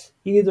others,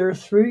 either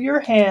through your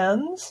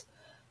hands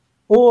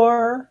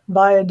or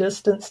via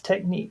distance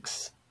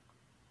techniques.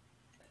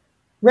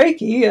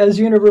 Reiki, as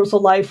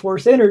universal life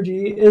force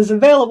energy, is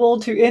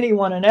available to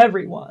anyone and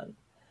everyone.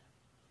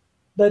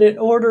 But in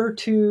order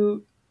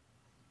to,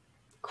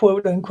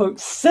 quote unquote,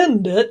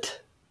 send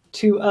it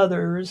to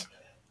others,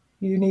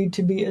 you need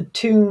to be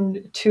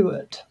attuned to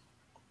it.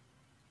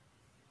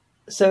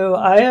 So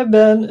I have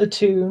been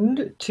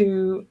attuned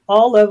to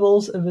all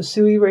levels of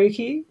Usui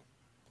Reiki.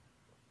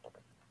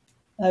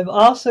 I've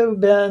also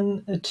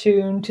been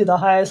attuned to the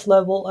highest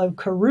level of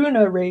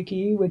Karuna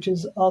Reiki, which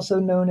is also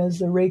known as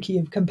the Reiki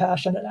of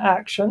Compassionate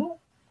Action,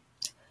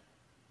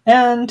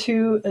 and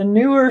to a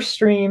newer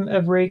stream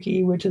of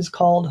Reiki, which is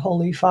called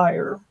Holy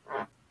Fire.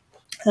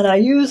 And I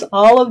use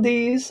all of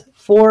these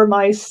for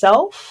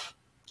myself,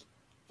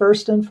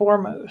 first and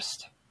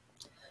foremost,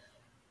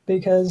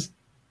 because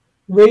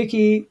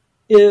Reiki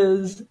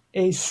is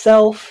a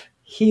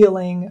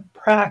self-healing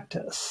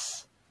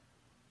practice.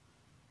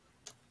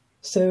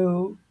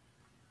 So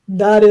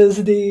that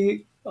is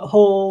the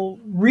whole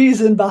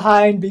reason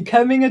behind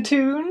becoming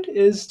attuned,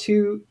 is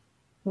to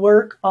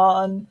work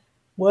on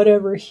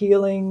whatever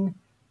healing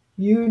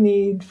you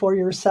need for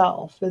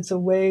yourself. It's a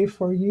way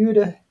for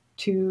you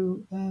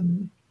to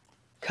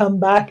come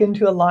back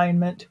into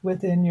alignment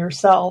within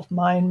yourself,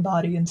 mind,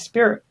 body, and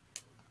spirit.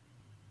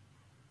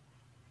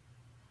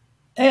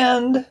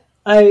 And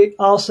I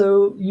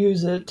also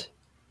use it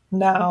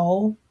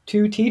now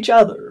to teach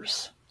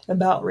others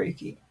about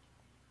Reiki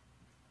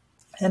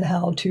and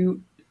how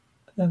to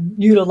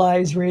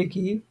utilize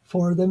Reiki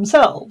for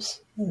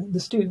themselves, the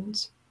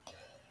students.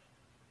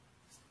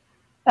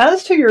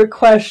 As to your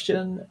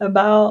question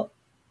about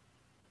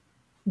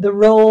the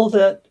role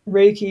that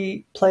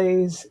Reiki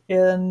plays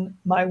in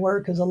my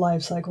work as a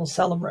life cycle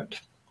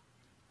celebrant,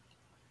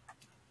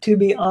 to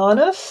be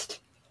honest,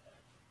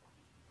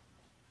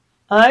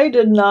 I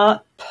did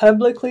not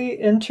publicly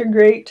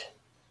integrate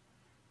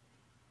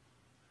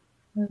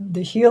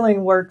the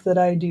healing work that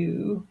I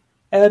do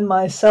and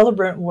my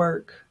celebrant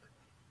work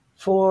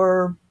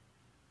for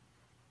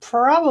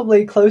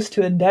probably close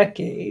to a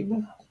decade.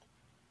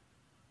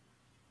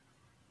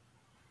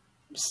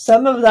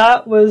 Some of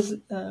that was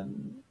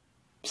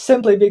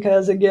simply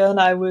because, again,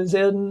 I was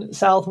in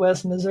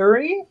Southwest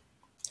Missouri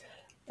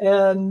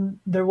and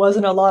there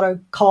wasn't a lot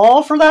of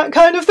call for that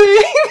kind of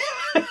thing.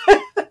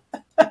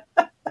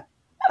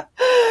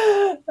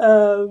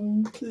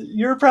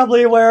 You're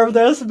probably aware of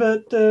this,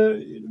 but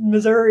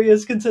Missouri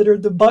is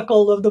considered the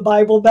buckle of the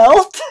Bible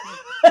Belt.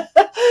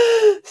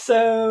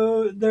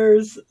 So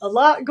there's a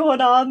lot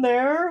going on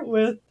there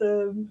with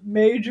the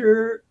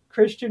major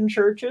Christian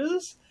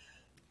churches.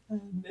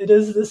 It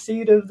is the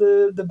seat of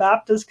the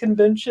Baptist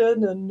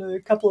Convention and a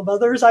couple of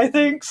others, I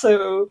think.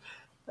 So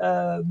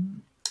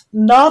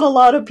not a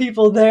lot of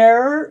people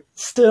there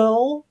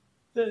still,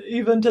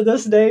 even to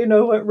this day,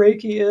 know what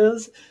Reiki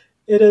is.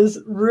 It is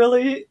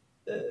really,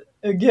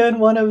 again,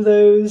 one of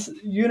those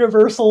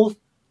universal,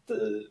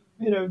 the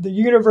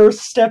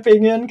universe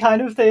stepping in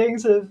kind of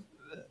things.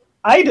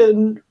 I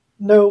didn't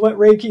know what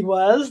Reiki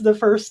was the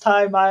first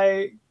time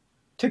I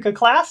took a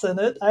class in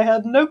it. I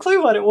had no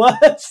clue what it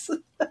was.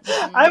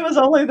 Mm-hmm. I was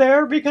only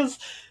there because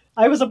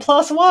I was a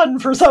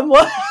 +1 for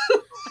someone.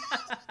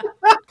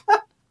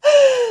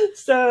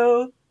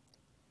 So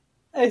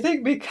I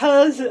think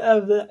because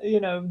of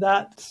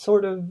that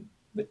sort of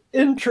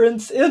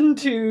entrance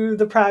into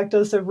the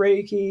practice of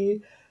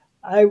Reiki,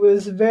 I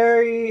was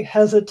very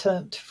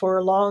hesitant for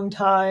a long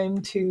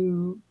time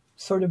to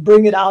sort of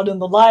bring it out in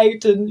the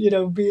light and,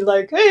 be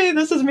like, hey,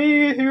 this is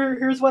me,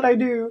 here's what I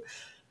do.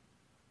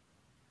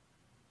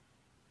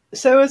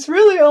 So it's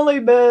really only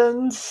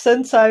been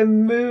since I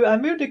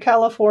moved to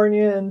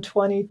California in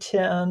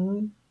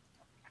 2010,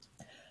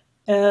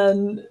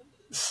 and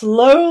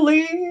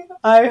slowly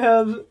I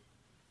have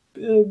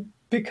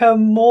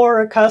become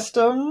more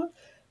accustomed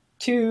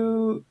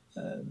to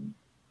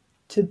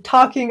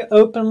talking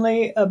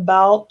openly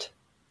about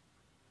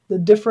the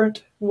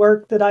different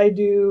work that I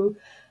do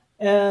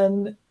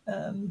and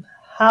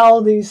how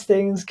these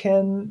things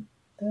can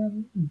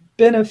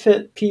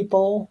benefit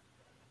people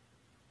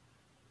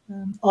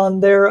on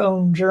their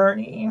own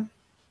journey.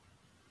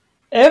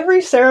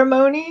 Every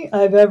ceremony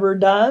I've ever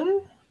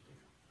done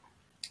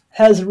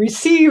has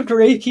received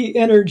Reiki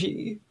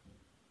energy,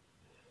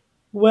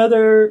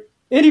 whether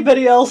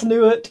anybody else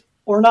knew it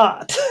or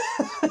not.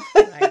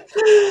 Right.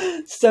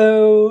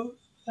 So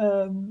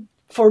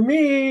for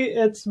me,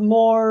 it's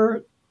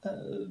more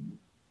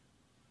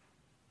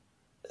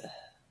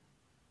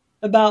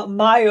about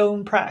my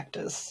own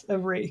practice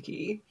of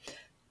Reiki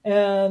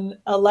and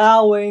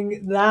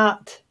allowing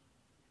that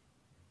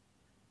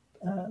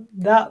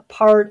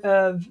part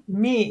of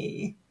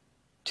me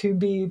to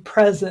be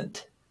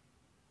present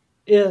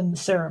in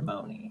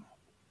ceremony.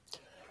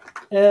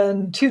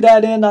 And to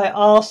that end, I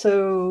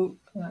also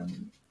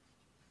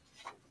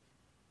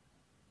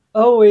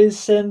always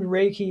send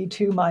Reiki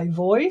to my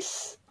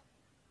voice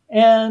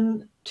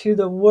and to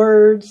the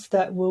words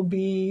that will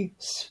be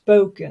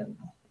spoken.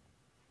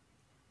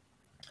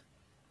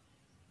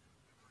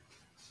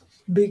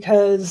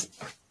 Because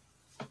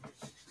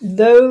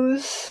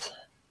those,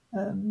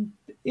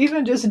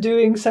 even just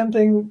doing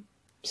something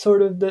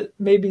sort of that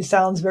maybe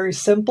sounds very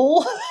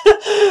simple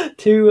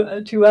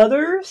to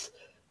others,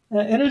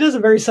 and it is a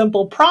very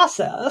simple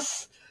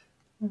process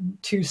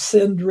to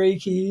send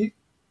Reiki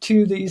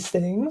to these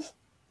things,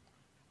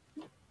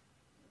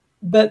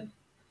 but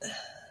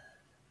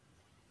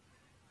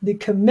the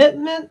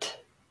commitment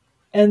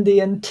and the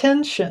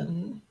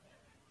intention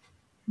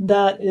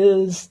that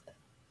is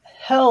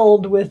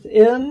held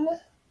within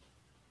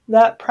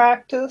that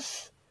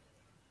practice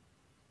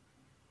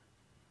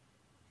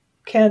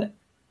can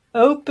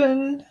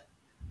open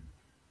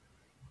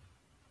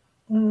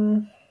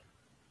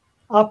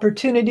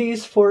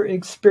opportunities for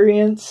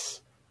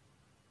experience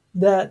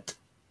that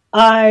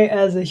I,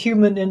 as a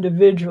human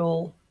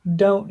individual,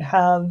 don't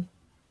have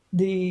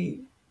the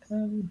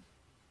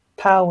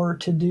power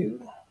to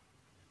do.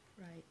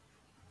 Right.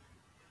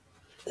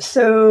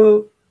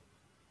 So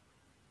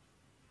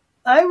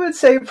I would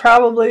say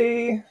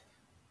probably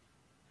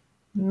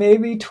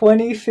maybe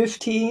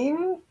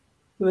 2015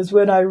 was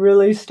when I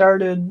really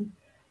started,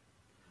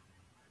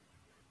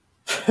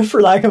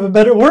 for lack of a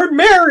better word,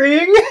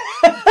 marrying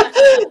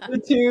the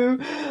two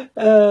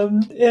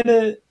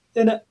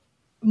in a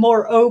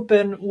more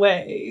open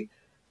way.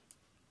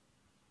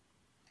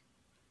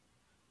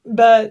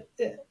 But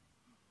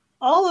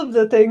all of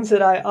the things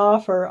that I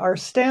offer are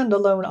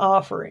standalone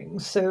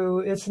offerings.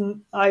 So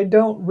I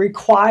don't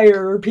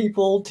require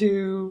people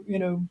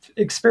to,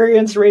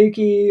 experience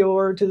Reiki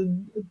or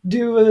to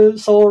do a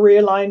soul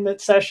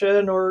realignment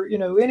session or,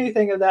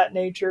 anything of that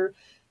nature.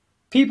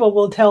 People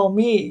will tell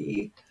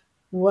me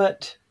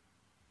what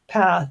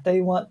path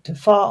they want to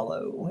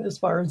follow as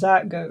far as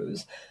that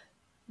goes.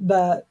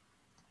 But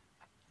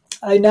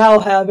I now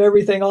have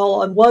everything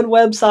all on one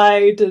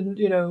website and,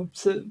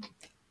 so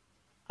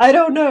I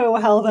don't know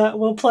how that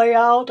will play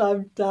out.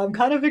 I'm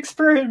kind of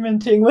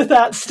experimenting with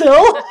that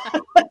still.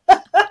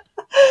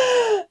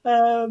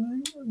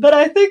 But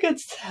I think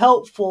it's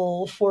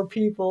helpful for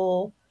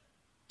people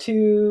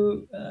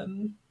to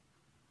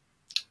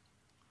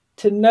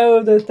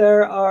know that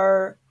there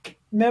are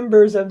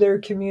members of their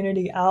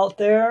community out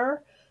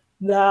there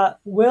that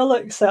will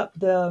accept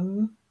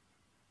them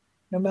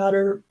no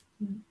matter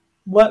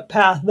what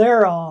path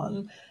they're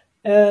on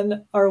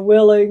and are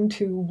willing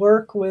to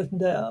work with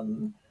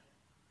them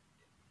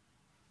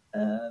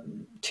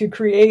to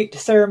create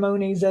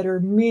ceremonies that are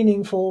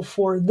meaningful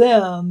for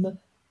them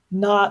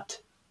not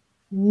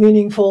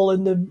meaningful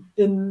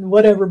in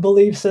whatever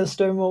belief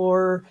system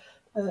or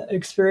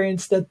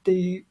experience that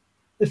the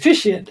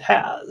officiant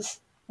has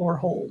or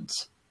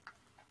holds.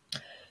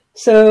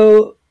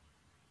 So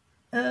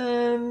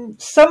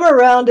somewhere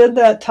around in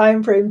that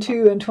time frame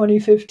too, in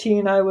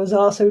 2015, I was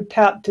also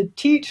tapped to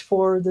teach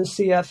for the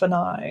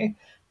CFNI,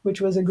 which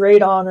was a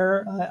great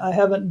honor. I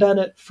haven't done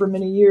it for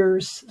many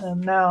years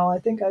now. I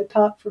think I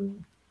taught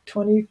from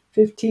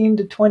 2015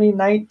 to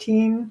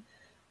 2019,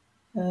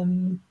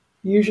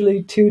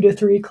 usually 2 to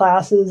 3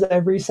 classes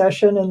every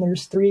session, and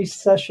there's 3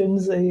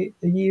 sessions a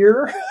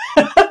year.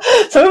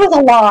 So it was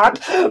a lot,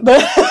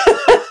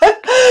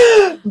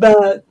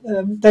 but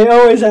they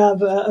always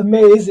have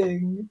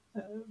amazing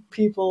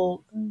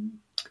people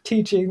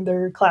teaching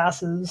their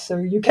classes, so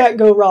you can't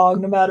go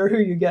wrong no matter who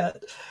you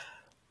get.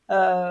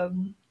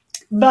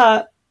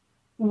 But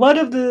one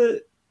of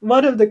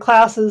the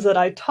classes that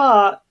I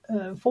taught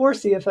for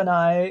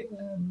CFNI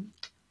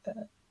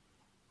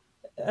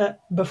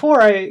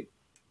before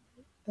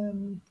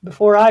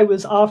I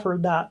was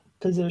offered that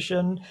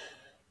position,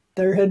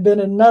 there had been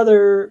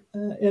another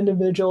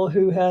individual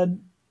who had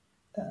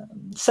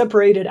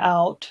separated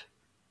out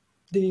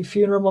the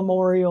funeral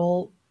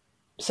memorial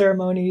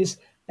ceremonies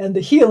and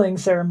the healing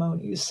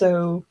ceremonies.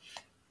 So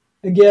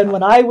again,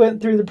 when I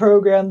went through the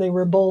program, they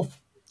were both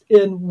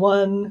in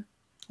one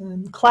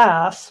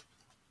class,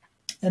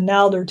 and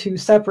now they're 2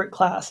 separate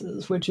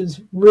classes, which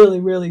is really,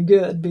 really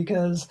good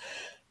because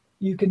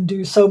you can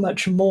do so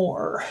much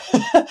more.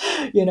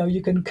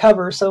 You can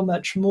cover so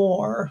much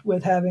more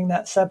with having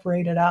that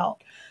separated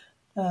out.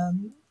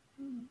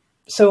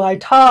 So I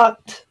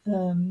taught,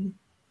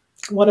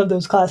 one of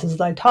those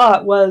classes I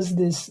taught was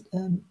this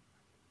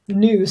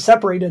new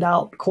separated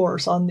out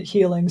course on the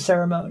healing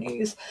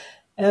ceremonies.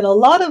 And a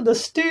lot of the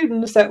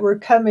students that were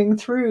coming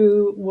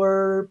through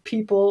were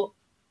people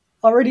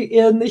already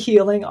in the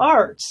healing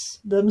arts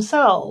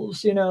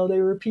themselves. They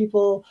were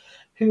people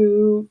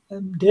who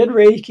did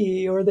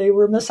Reiki, or they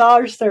were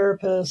massage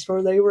therapists,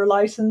 or they were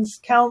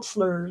licensed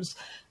counselors.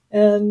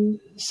 And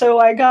so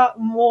I got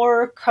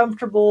more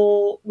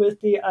comfortable with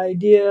the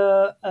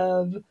idea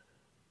of,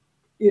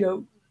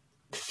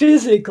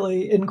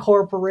 physically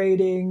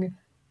incorporating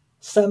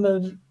some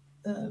of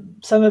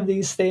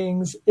these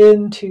things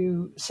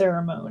into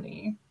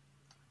ceremony.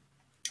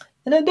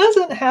 And it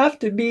doesn't have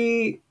to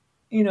be,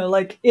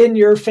 like in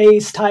your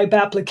face type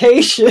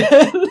application.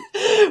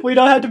 We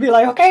don't have to be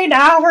like, okay,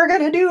 now we're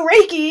going to do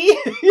Reiki,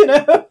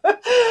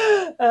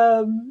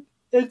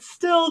 It's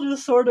still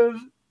just sort of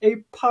a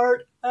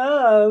part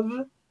of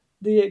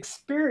the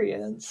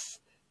experience.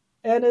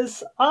 And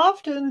it's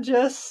often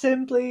just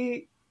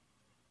simply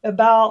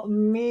about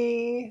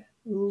me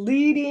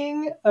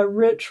leading a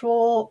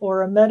ritual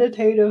or a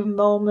meditative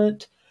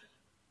moment,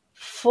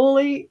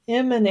 fully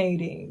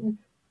emanating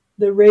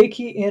the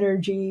Reiki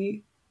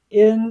energy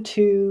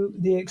into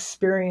the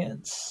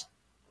experience.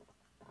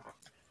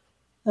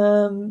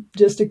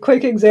 Just a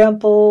quick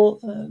example.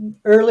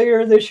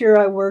 Earlier this year,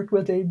 I worked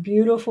with a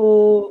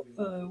beautiful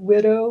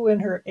widow in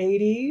her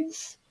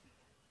 80s,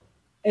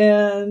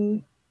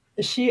 and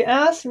she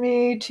asked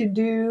me to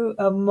do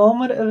a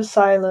moment of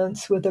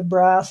silence with a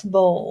brass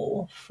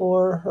bowl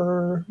for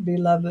her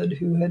beloved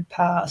who had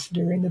passed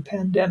during the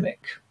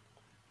pandemic.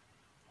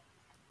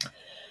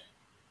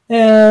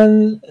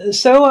 And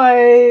so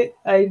I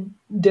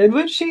did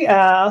what she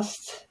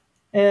asked,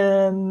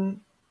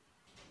 and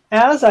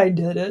as I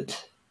did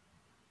it,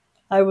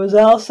 I was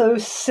also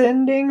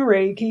sending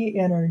Reiki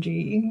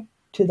energy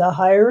to the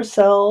higher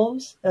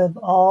selves of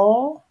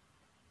all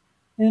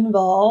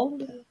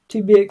involved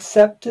to be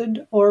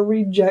accepted or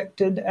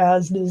rejected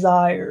as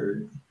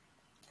desired,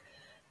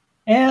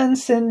 and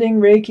sending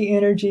Reiki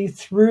energy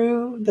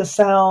through the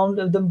sound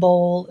of the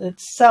bowl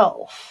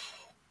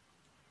itself.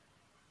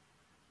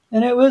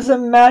 And it was a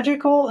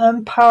magical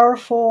and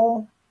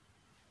powerful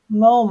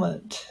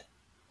moment.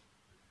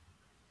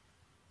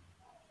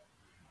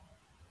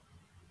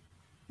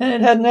 And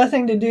it had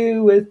nothing to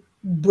do with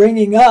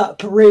bringing up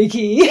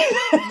Reiki.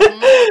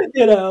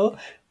 Mm-hmm.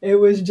 It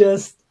was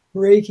just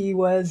Reiki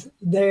was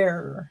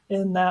there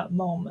in that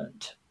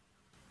moment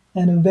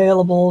and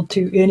available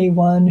to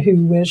anyone who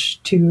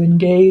wished to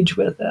engage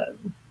with it.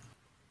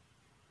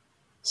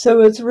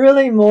 So it's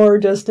really more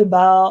just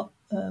about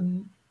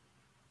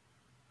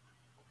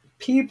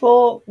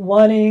people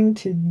wanting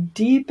to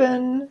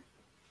deepen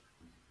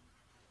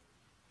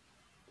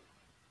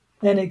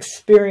an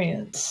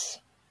experience.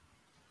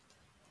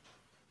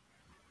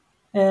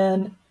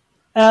 And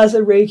as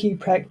a Reiki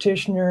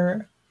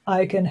practitioner,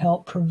 I can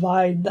help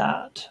provide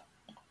that.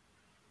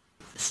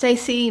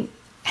 Stacy,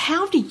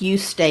 how do you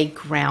stay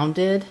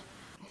grounded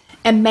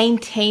and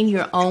maintain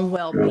your own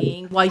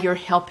well-being while you're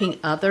helping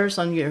others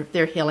on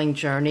their healing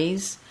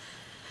journeys?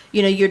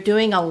 You're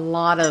doing a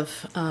lot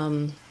of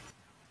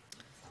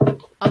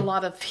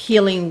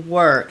healing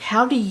work.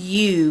 How do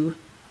you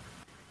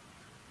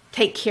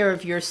take care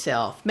of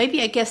yourself?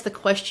 Maybe I guess the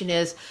question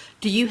is,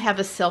 do you have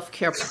a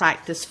self-care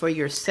practice for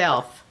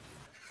yourself?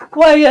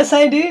 Well, yes,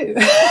 I do.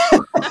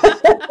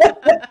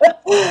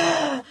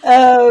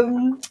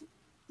 um,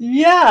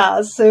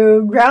 yeah,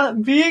 so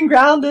being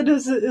grounded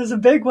is a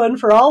big one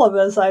for all of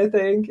us, I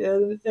think,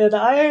 and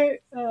I,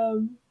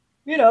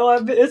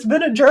 it's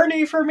been a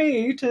journey for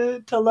me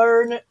to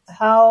learn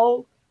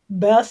how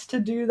best to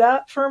do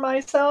that for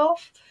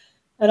myself,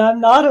 and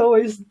I'm not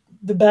always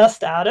the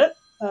best at it,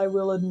 I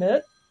will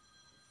admit.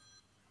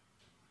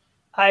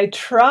 I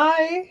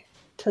try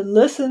to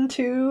listen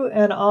to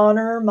and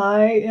honor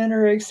my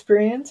inner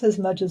experience as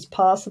much as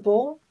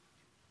possible.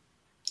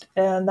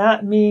 And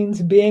that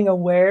means being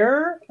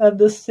aware of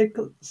the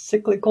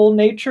cyclical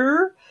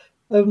nature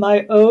of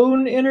my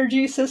own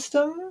energy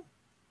system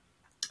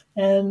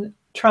and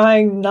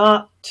trying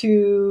not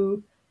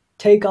to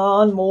take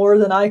on more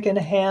than I can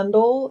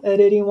handle at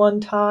any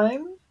one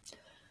time.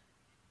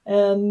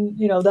 And,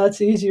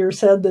 that's easier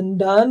said than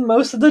done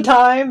most of the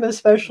time,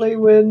 especially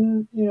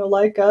when,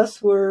 like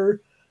us, we're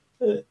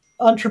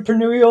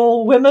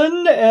entrepreneurial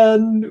women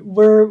and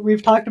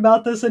we've talked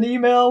about this in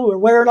email. We're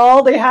wearing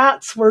all the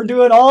hats. We're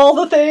doing all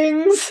the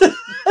things.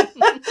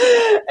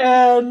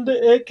 And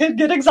it can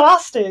get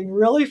exhausting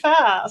really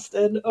fast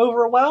and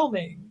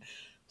overwhelming.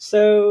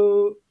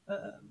 So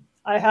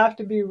I have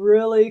to be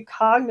really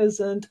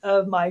cognizant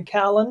of my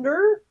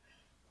calendar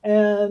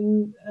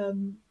and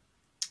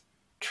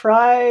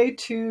try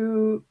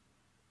to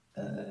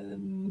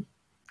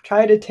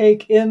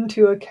take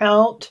into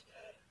account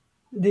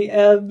the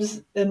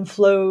ebbs and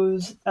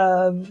flows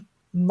of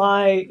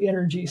my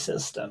energy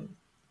system.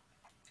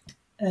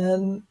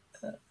 And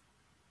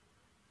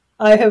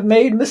I have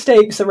made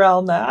mistakes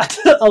around that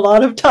a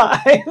lot of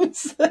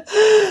times.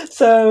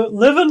 So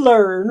live and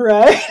learn,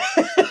 right?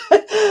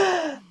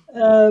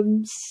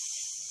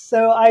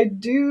 So I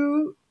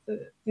do,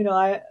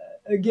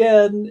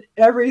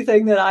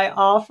 everything that I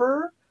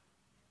offer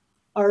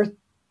are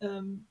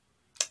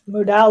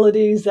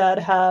modalities that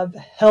have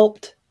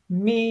helped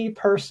me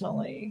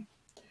personally.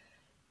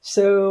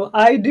 So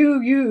I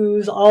do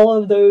use all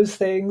of those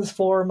things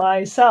for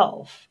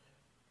myself.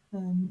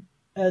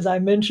 As I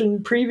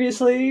mentioned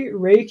previously,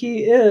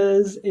 Reiki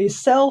is a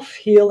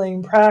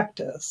self-healing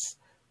practice.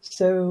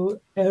 So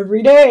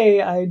every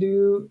day I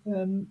do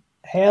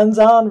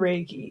hands-on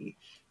Reiki.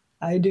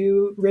 I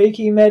do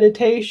Reiki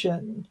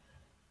meditation.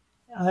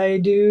 I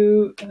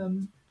do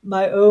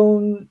my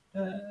own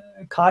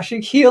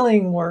Akashic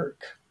healing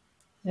work.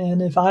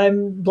 And if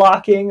I'm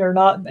blocking or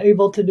not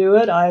able to do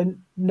it, I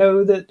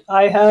know that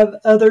I have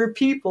other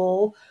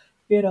people,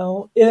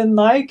 in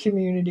my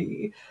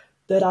community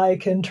that I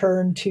can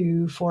turn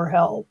to for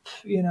help.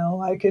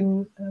 I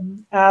can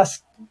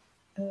ask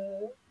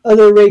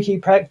other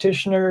Reiki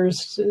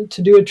practitioners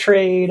to do a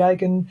trade. I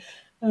can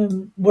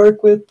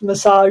work with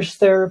massage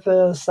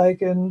therapists. I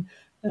can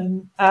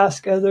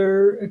ask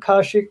other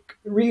Akashic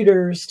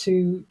readers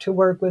to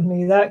work with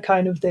me, that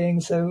kind of thing.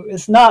 So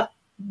it's not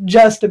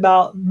just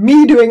about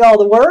me doing all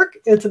the work.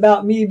 It's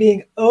about me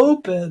being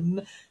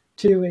open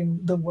to doing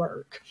the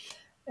work.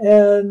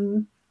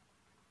 And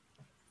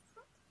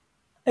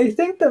I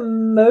think the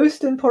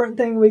most important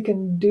thing we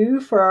can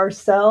do for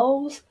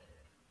ourselves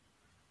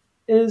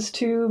is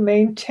to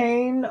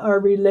maintain our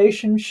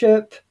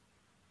relationship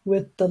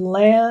with the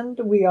land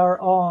we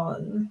are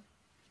on.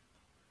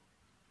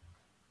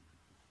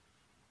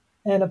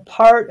 And a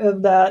part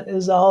of that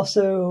is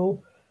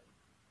also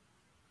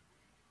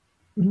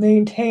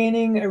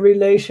maintaining a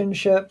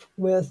relationship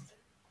with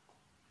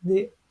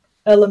the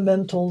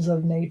elementals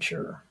of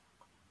nature.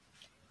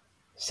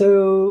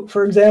 So,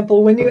 for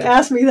example, when you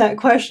asked me that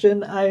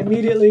question, I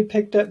immediately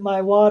picked up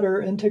my water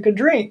and took a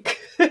drink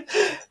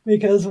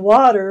because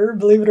water,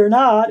 believe it or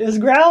not, is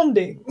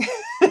grounding.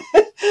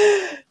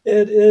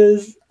 It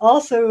is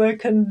also a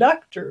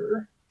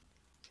conductor.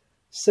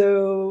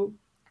 So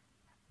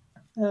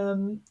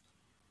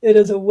it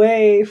is a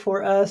way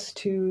for us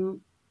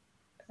to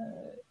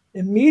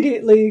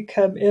immediately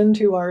come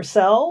into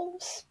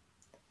ourselves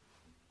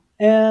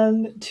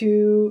and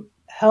to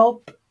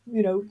help,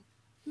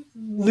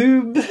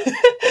 lube,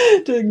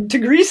 to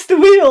grease the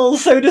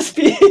wheels, so to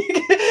speak,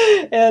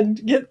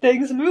 and get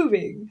things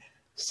moving.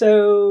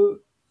 So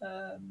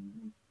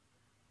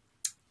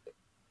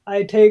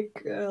I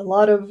take a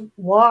lot of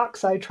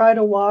walks. I try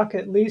to walk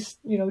at least,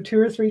 2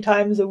 or 3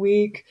 times a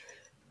week,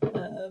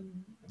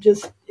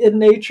 just in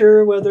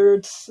nature, whether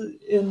it's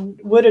in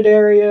wooded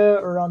area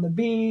or on the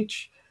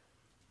beach.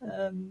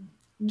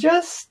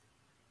 Just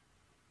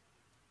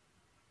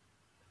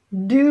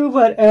do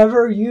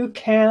whatever you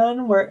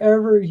can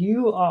wherever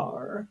you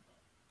are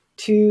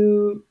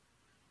to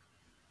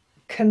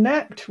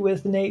connect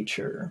with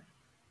nature.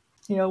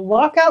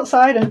 Walk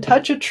outside and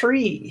touch a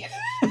tree.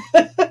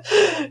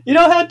 You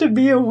don't have to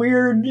be a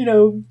weird,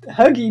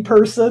 huggy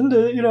person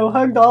to,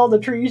 hug all the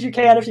trees. You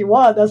can if you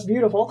want. That's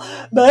beautiful.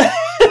 But,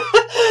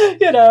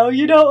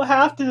 you don't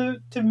have to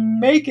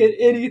make it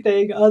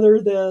anything other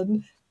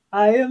than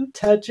I am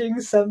touching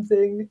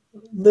something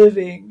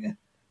living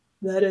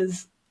that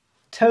is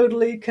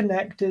totally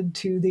connected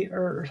to the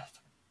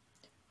earth.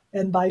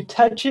 And by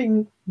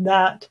touching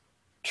that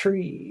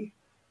tree,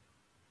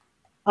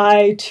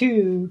 I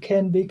too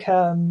can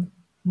become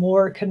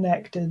more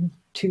connected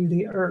to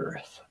the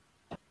earth.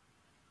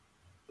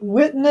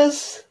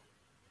 Witness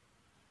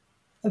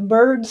a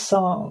bird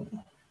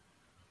song.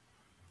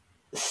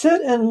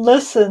 Sit and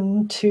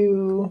listen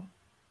to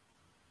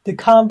the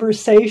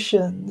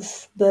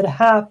conversations that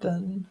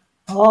happen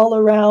all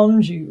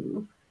around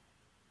you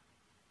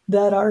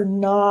that are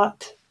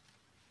not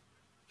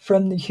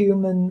from the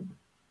human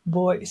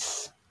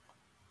voice.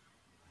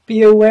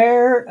 Be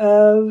aware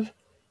of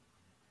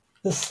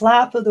the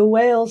slap of the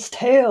whale's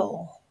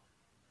tail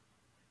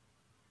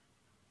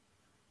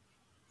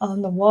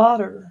on the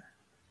water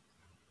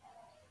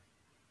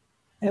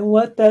and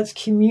what that's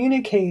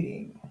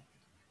communicating.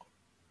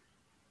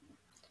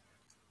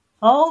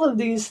 All of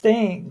these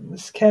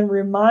things can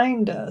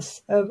remind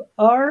us of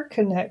our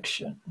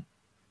connection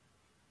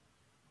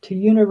to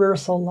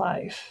universal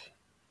life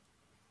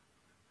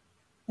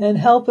and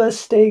help us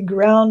stay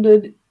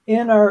grounded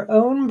in our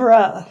own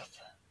breath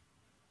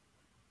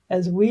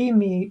as we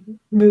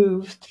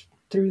move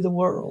through the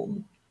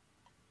world.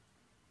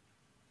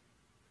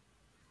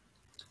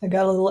 I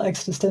got a little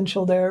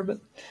existential there, but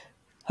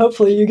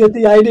hopefully you get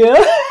the idea.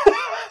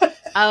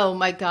 Oh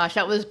my gosh,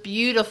 that was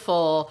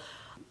beautiful.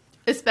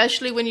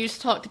 Especially when you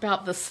talked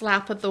about the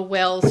slap of the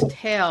whale's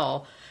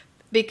tail,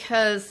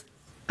 because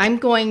I'm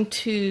going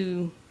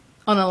to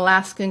on an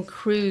Alaskan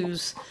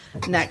cruise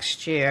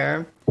next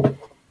year.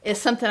 It's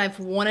something I've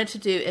wanted to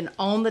do, and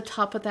on the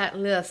top of that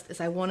list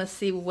is I want to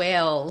see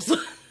whales.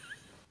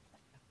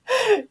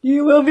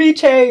 You will be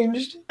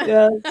changed.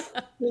 Yes,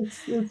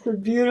 it's a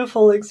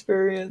beautiful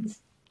experience.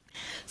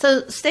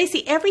 So,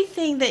 Stacy,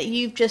 everything that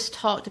you've just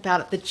talked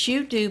about that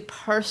you do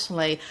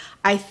personally,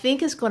 I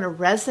think is going to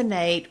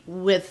resonate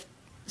with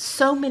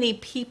so many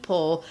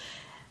people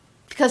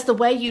because the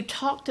way you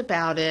talked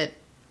about it,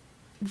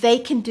 they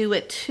can do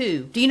it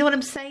too. Do you know what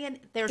I'm saying?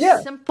 There's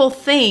simple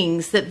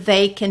things that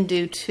they can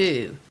do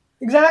too.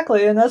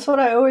 Exactly. And that's what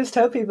I always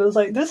tell people is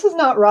like, this is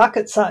not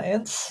rocket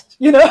science.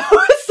 You know,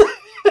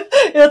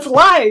 it's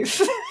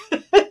life.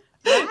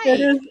 Right. It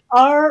is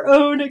our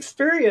own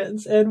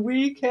experience and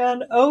we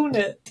can own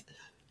it.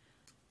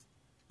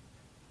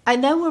 I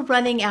know we're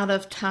running out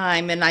of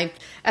time, and I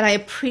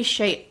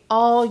appreciate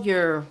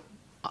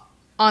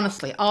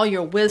honestly, all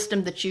your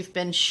wisdom that you've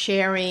been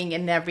sharing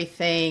and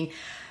everything.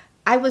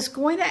 I was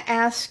going to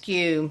ask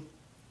you,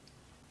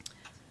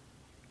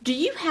 do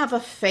you have a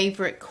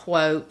favorite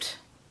quote?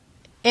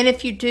 And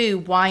if you do,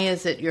 why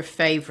is it your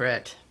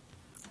favorite?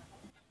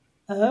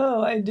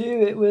 Oh, I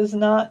do. It was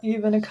not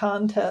even a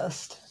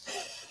contest.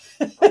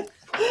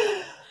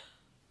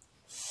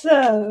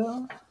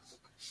 So,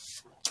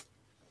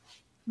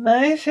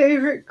 my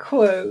favorite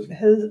quote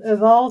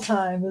of all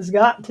time has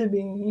got to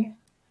be,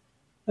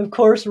 of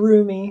course,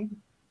 Rumi.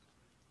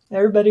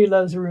 Everybody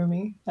loves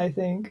Rumi, I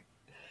think.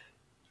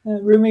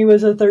 Rumi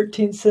was a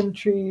 13th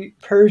century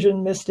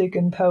Persian mystic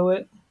and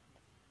poet.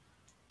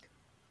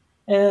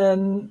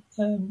 And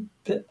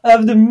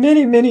of the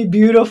many, many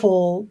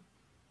beautiful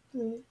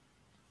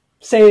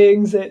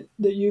sayings that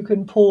you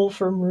can pull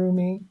from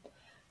Rumi,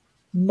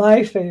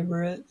 my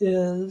favorite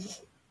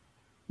is,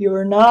 you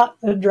are not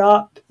a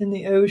drop in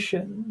the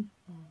ocean.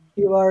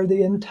 You are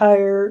the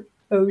entire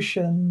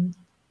ocean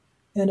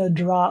in a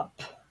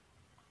drop.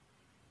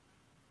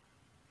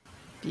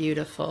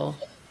 Beautiful.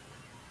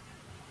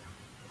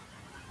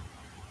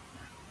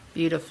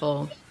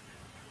 Beautiful.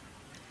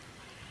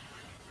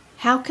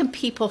 How can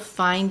people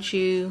find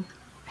you?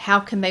 How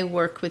can they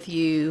work with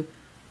you?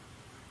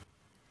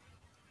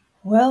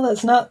 Well,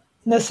 that's not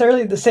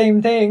necessarily the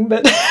same thing,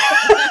 but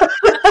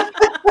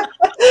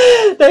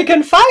they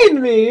can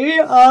find me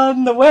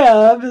on the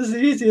web is the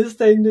easiest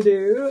thing to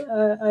do.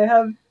 I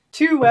have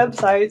two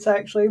websites,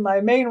 actually.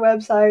 My main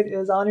website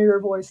is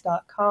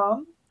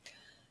honoryourvoice.com,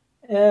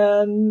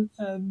 and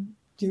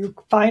you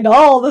find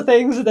all the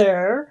things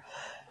there,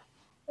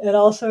 and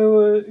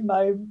also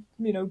my,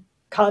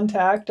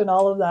 contact and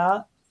all of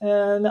that.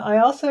 And I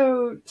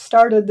also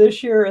started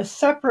this year a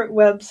separate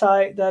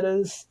website that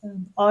is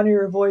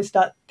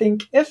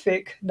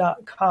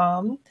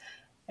honoryourvoice.thinkific.com,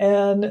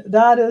 and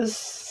that is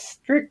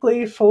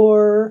strictly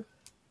for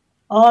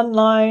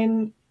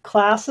online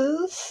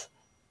classes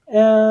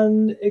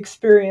and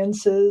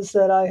experiences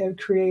that I have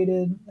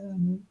created.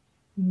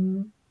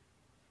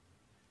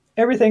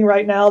 Everything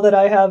right now that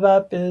I have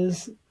up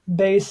is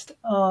based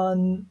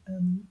on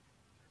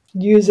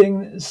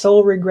using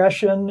soul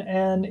regression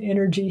and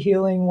energy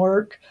healing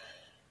work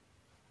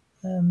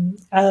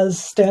as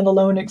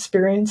standalone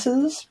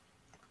experiences.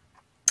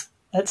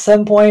 At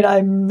some point,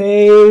 I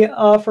may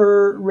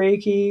offer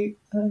Reiki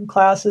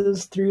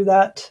classes through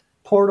that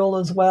portal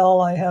as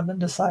well. I haven't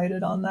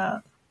decided on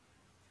that.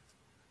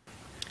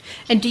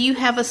 And do you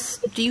have a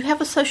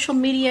social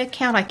media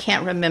account? I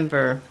can't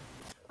remember.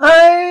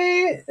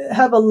 I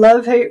have a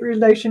love-hate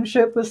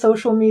relationship with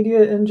social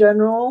media in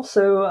general,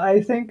 so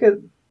I think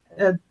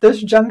at this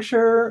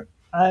juncture,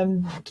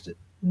 I'm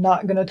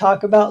not going to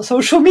talk about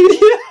social media.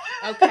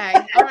 Okay.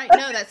 All right.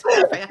 No, that's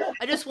perfect.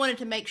 I just wanted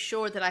to make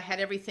sure that I had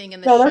everything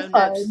in the No, show that's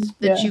fine. notes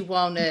that you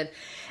wanted.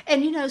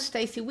 And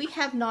Stacy, we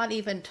have not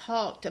even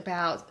talked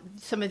about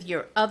some of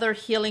your other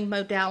healing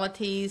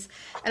modalities,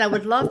 and I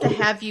would love to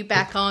have you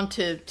back on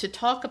to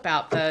talk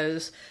about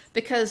those,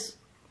 because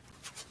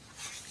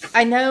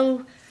I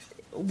know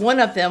one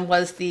of them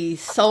was the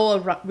Soul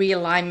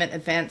Realignment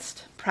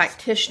Advanced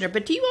Practitioner,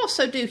 but do you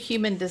also do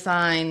human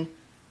design?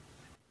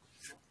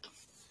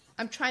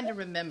 I'm trying to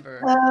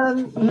remember.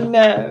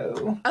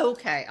 No.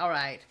 Okay, all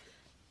right.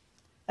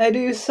 I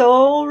do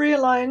soul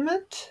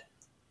realignment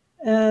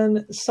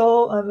and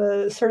I'm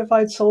a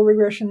certified soul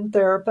regression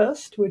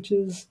therapist, which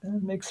is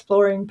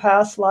exploring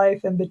past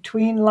life and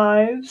between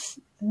lives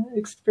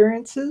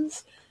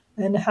experiences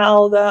and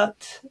how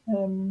that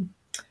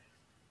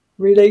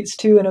relates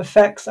to and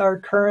affects our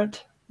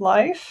current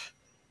life.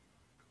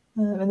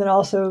 And then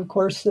also, of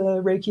course,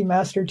 Reiki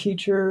master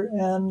teacher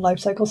and life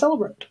cycle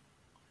celebrant.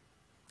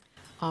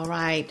 All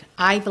right.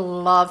 I've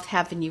loved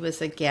having you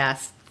as a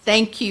guest.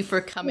 Thank you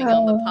for coming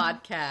on the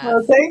podcast.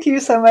 Well, thank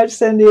you so much,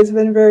 Cindy. It's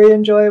been very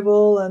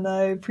enjoyable, and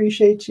I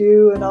appreciate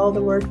you and all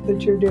the work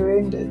that you're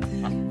doing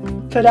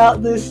to put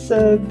out this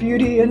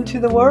beauty into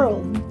the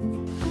world.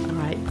 All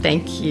right.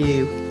 Thank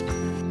you.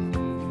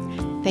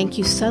 Thank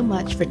you so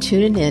much for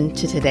tuning in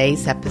to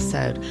today's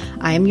episode.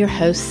 I am your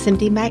host,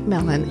 Cindy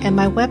McMillan, and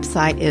my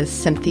website is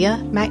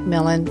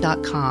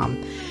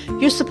cynthiamcmillan.com.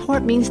 Your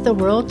support means the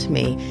world to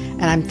me,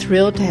 and I'm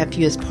thrilled to have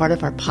you as part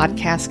of our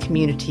podcast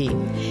community.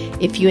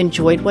 If you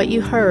enjoyed what you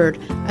heard,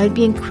 I would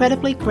be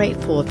incredibly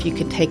grateful if you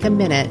could take a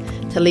minute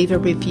to leave a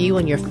review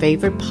on your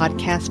favorite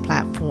podcast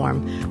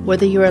platform.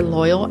 Whether you're a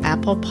loyal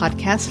Apple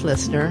Podcast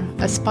listener,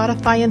 a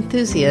Spotify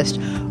enthusiast,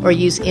 or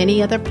use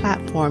any other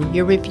platform,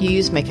 your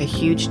reviews make a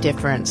huge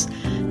difference.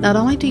 Not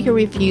only do your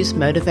reviews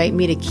motivate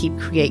me to keep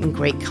creating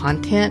great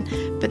content,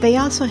 but they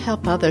also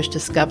help others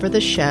discover the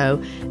show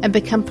and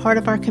become part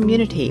of our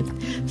community.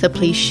 So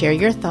please share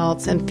your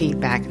thoughts and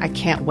feedback. I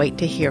can't wait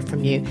to hear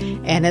from you.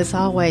 And as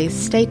always,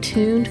 stay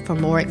tuned for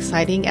more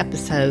exciting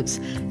episodes.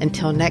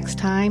 Until next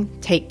time,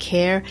 take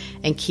care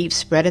and keep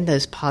spreading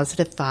those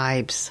positive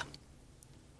vibes.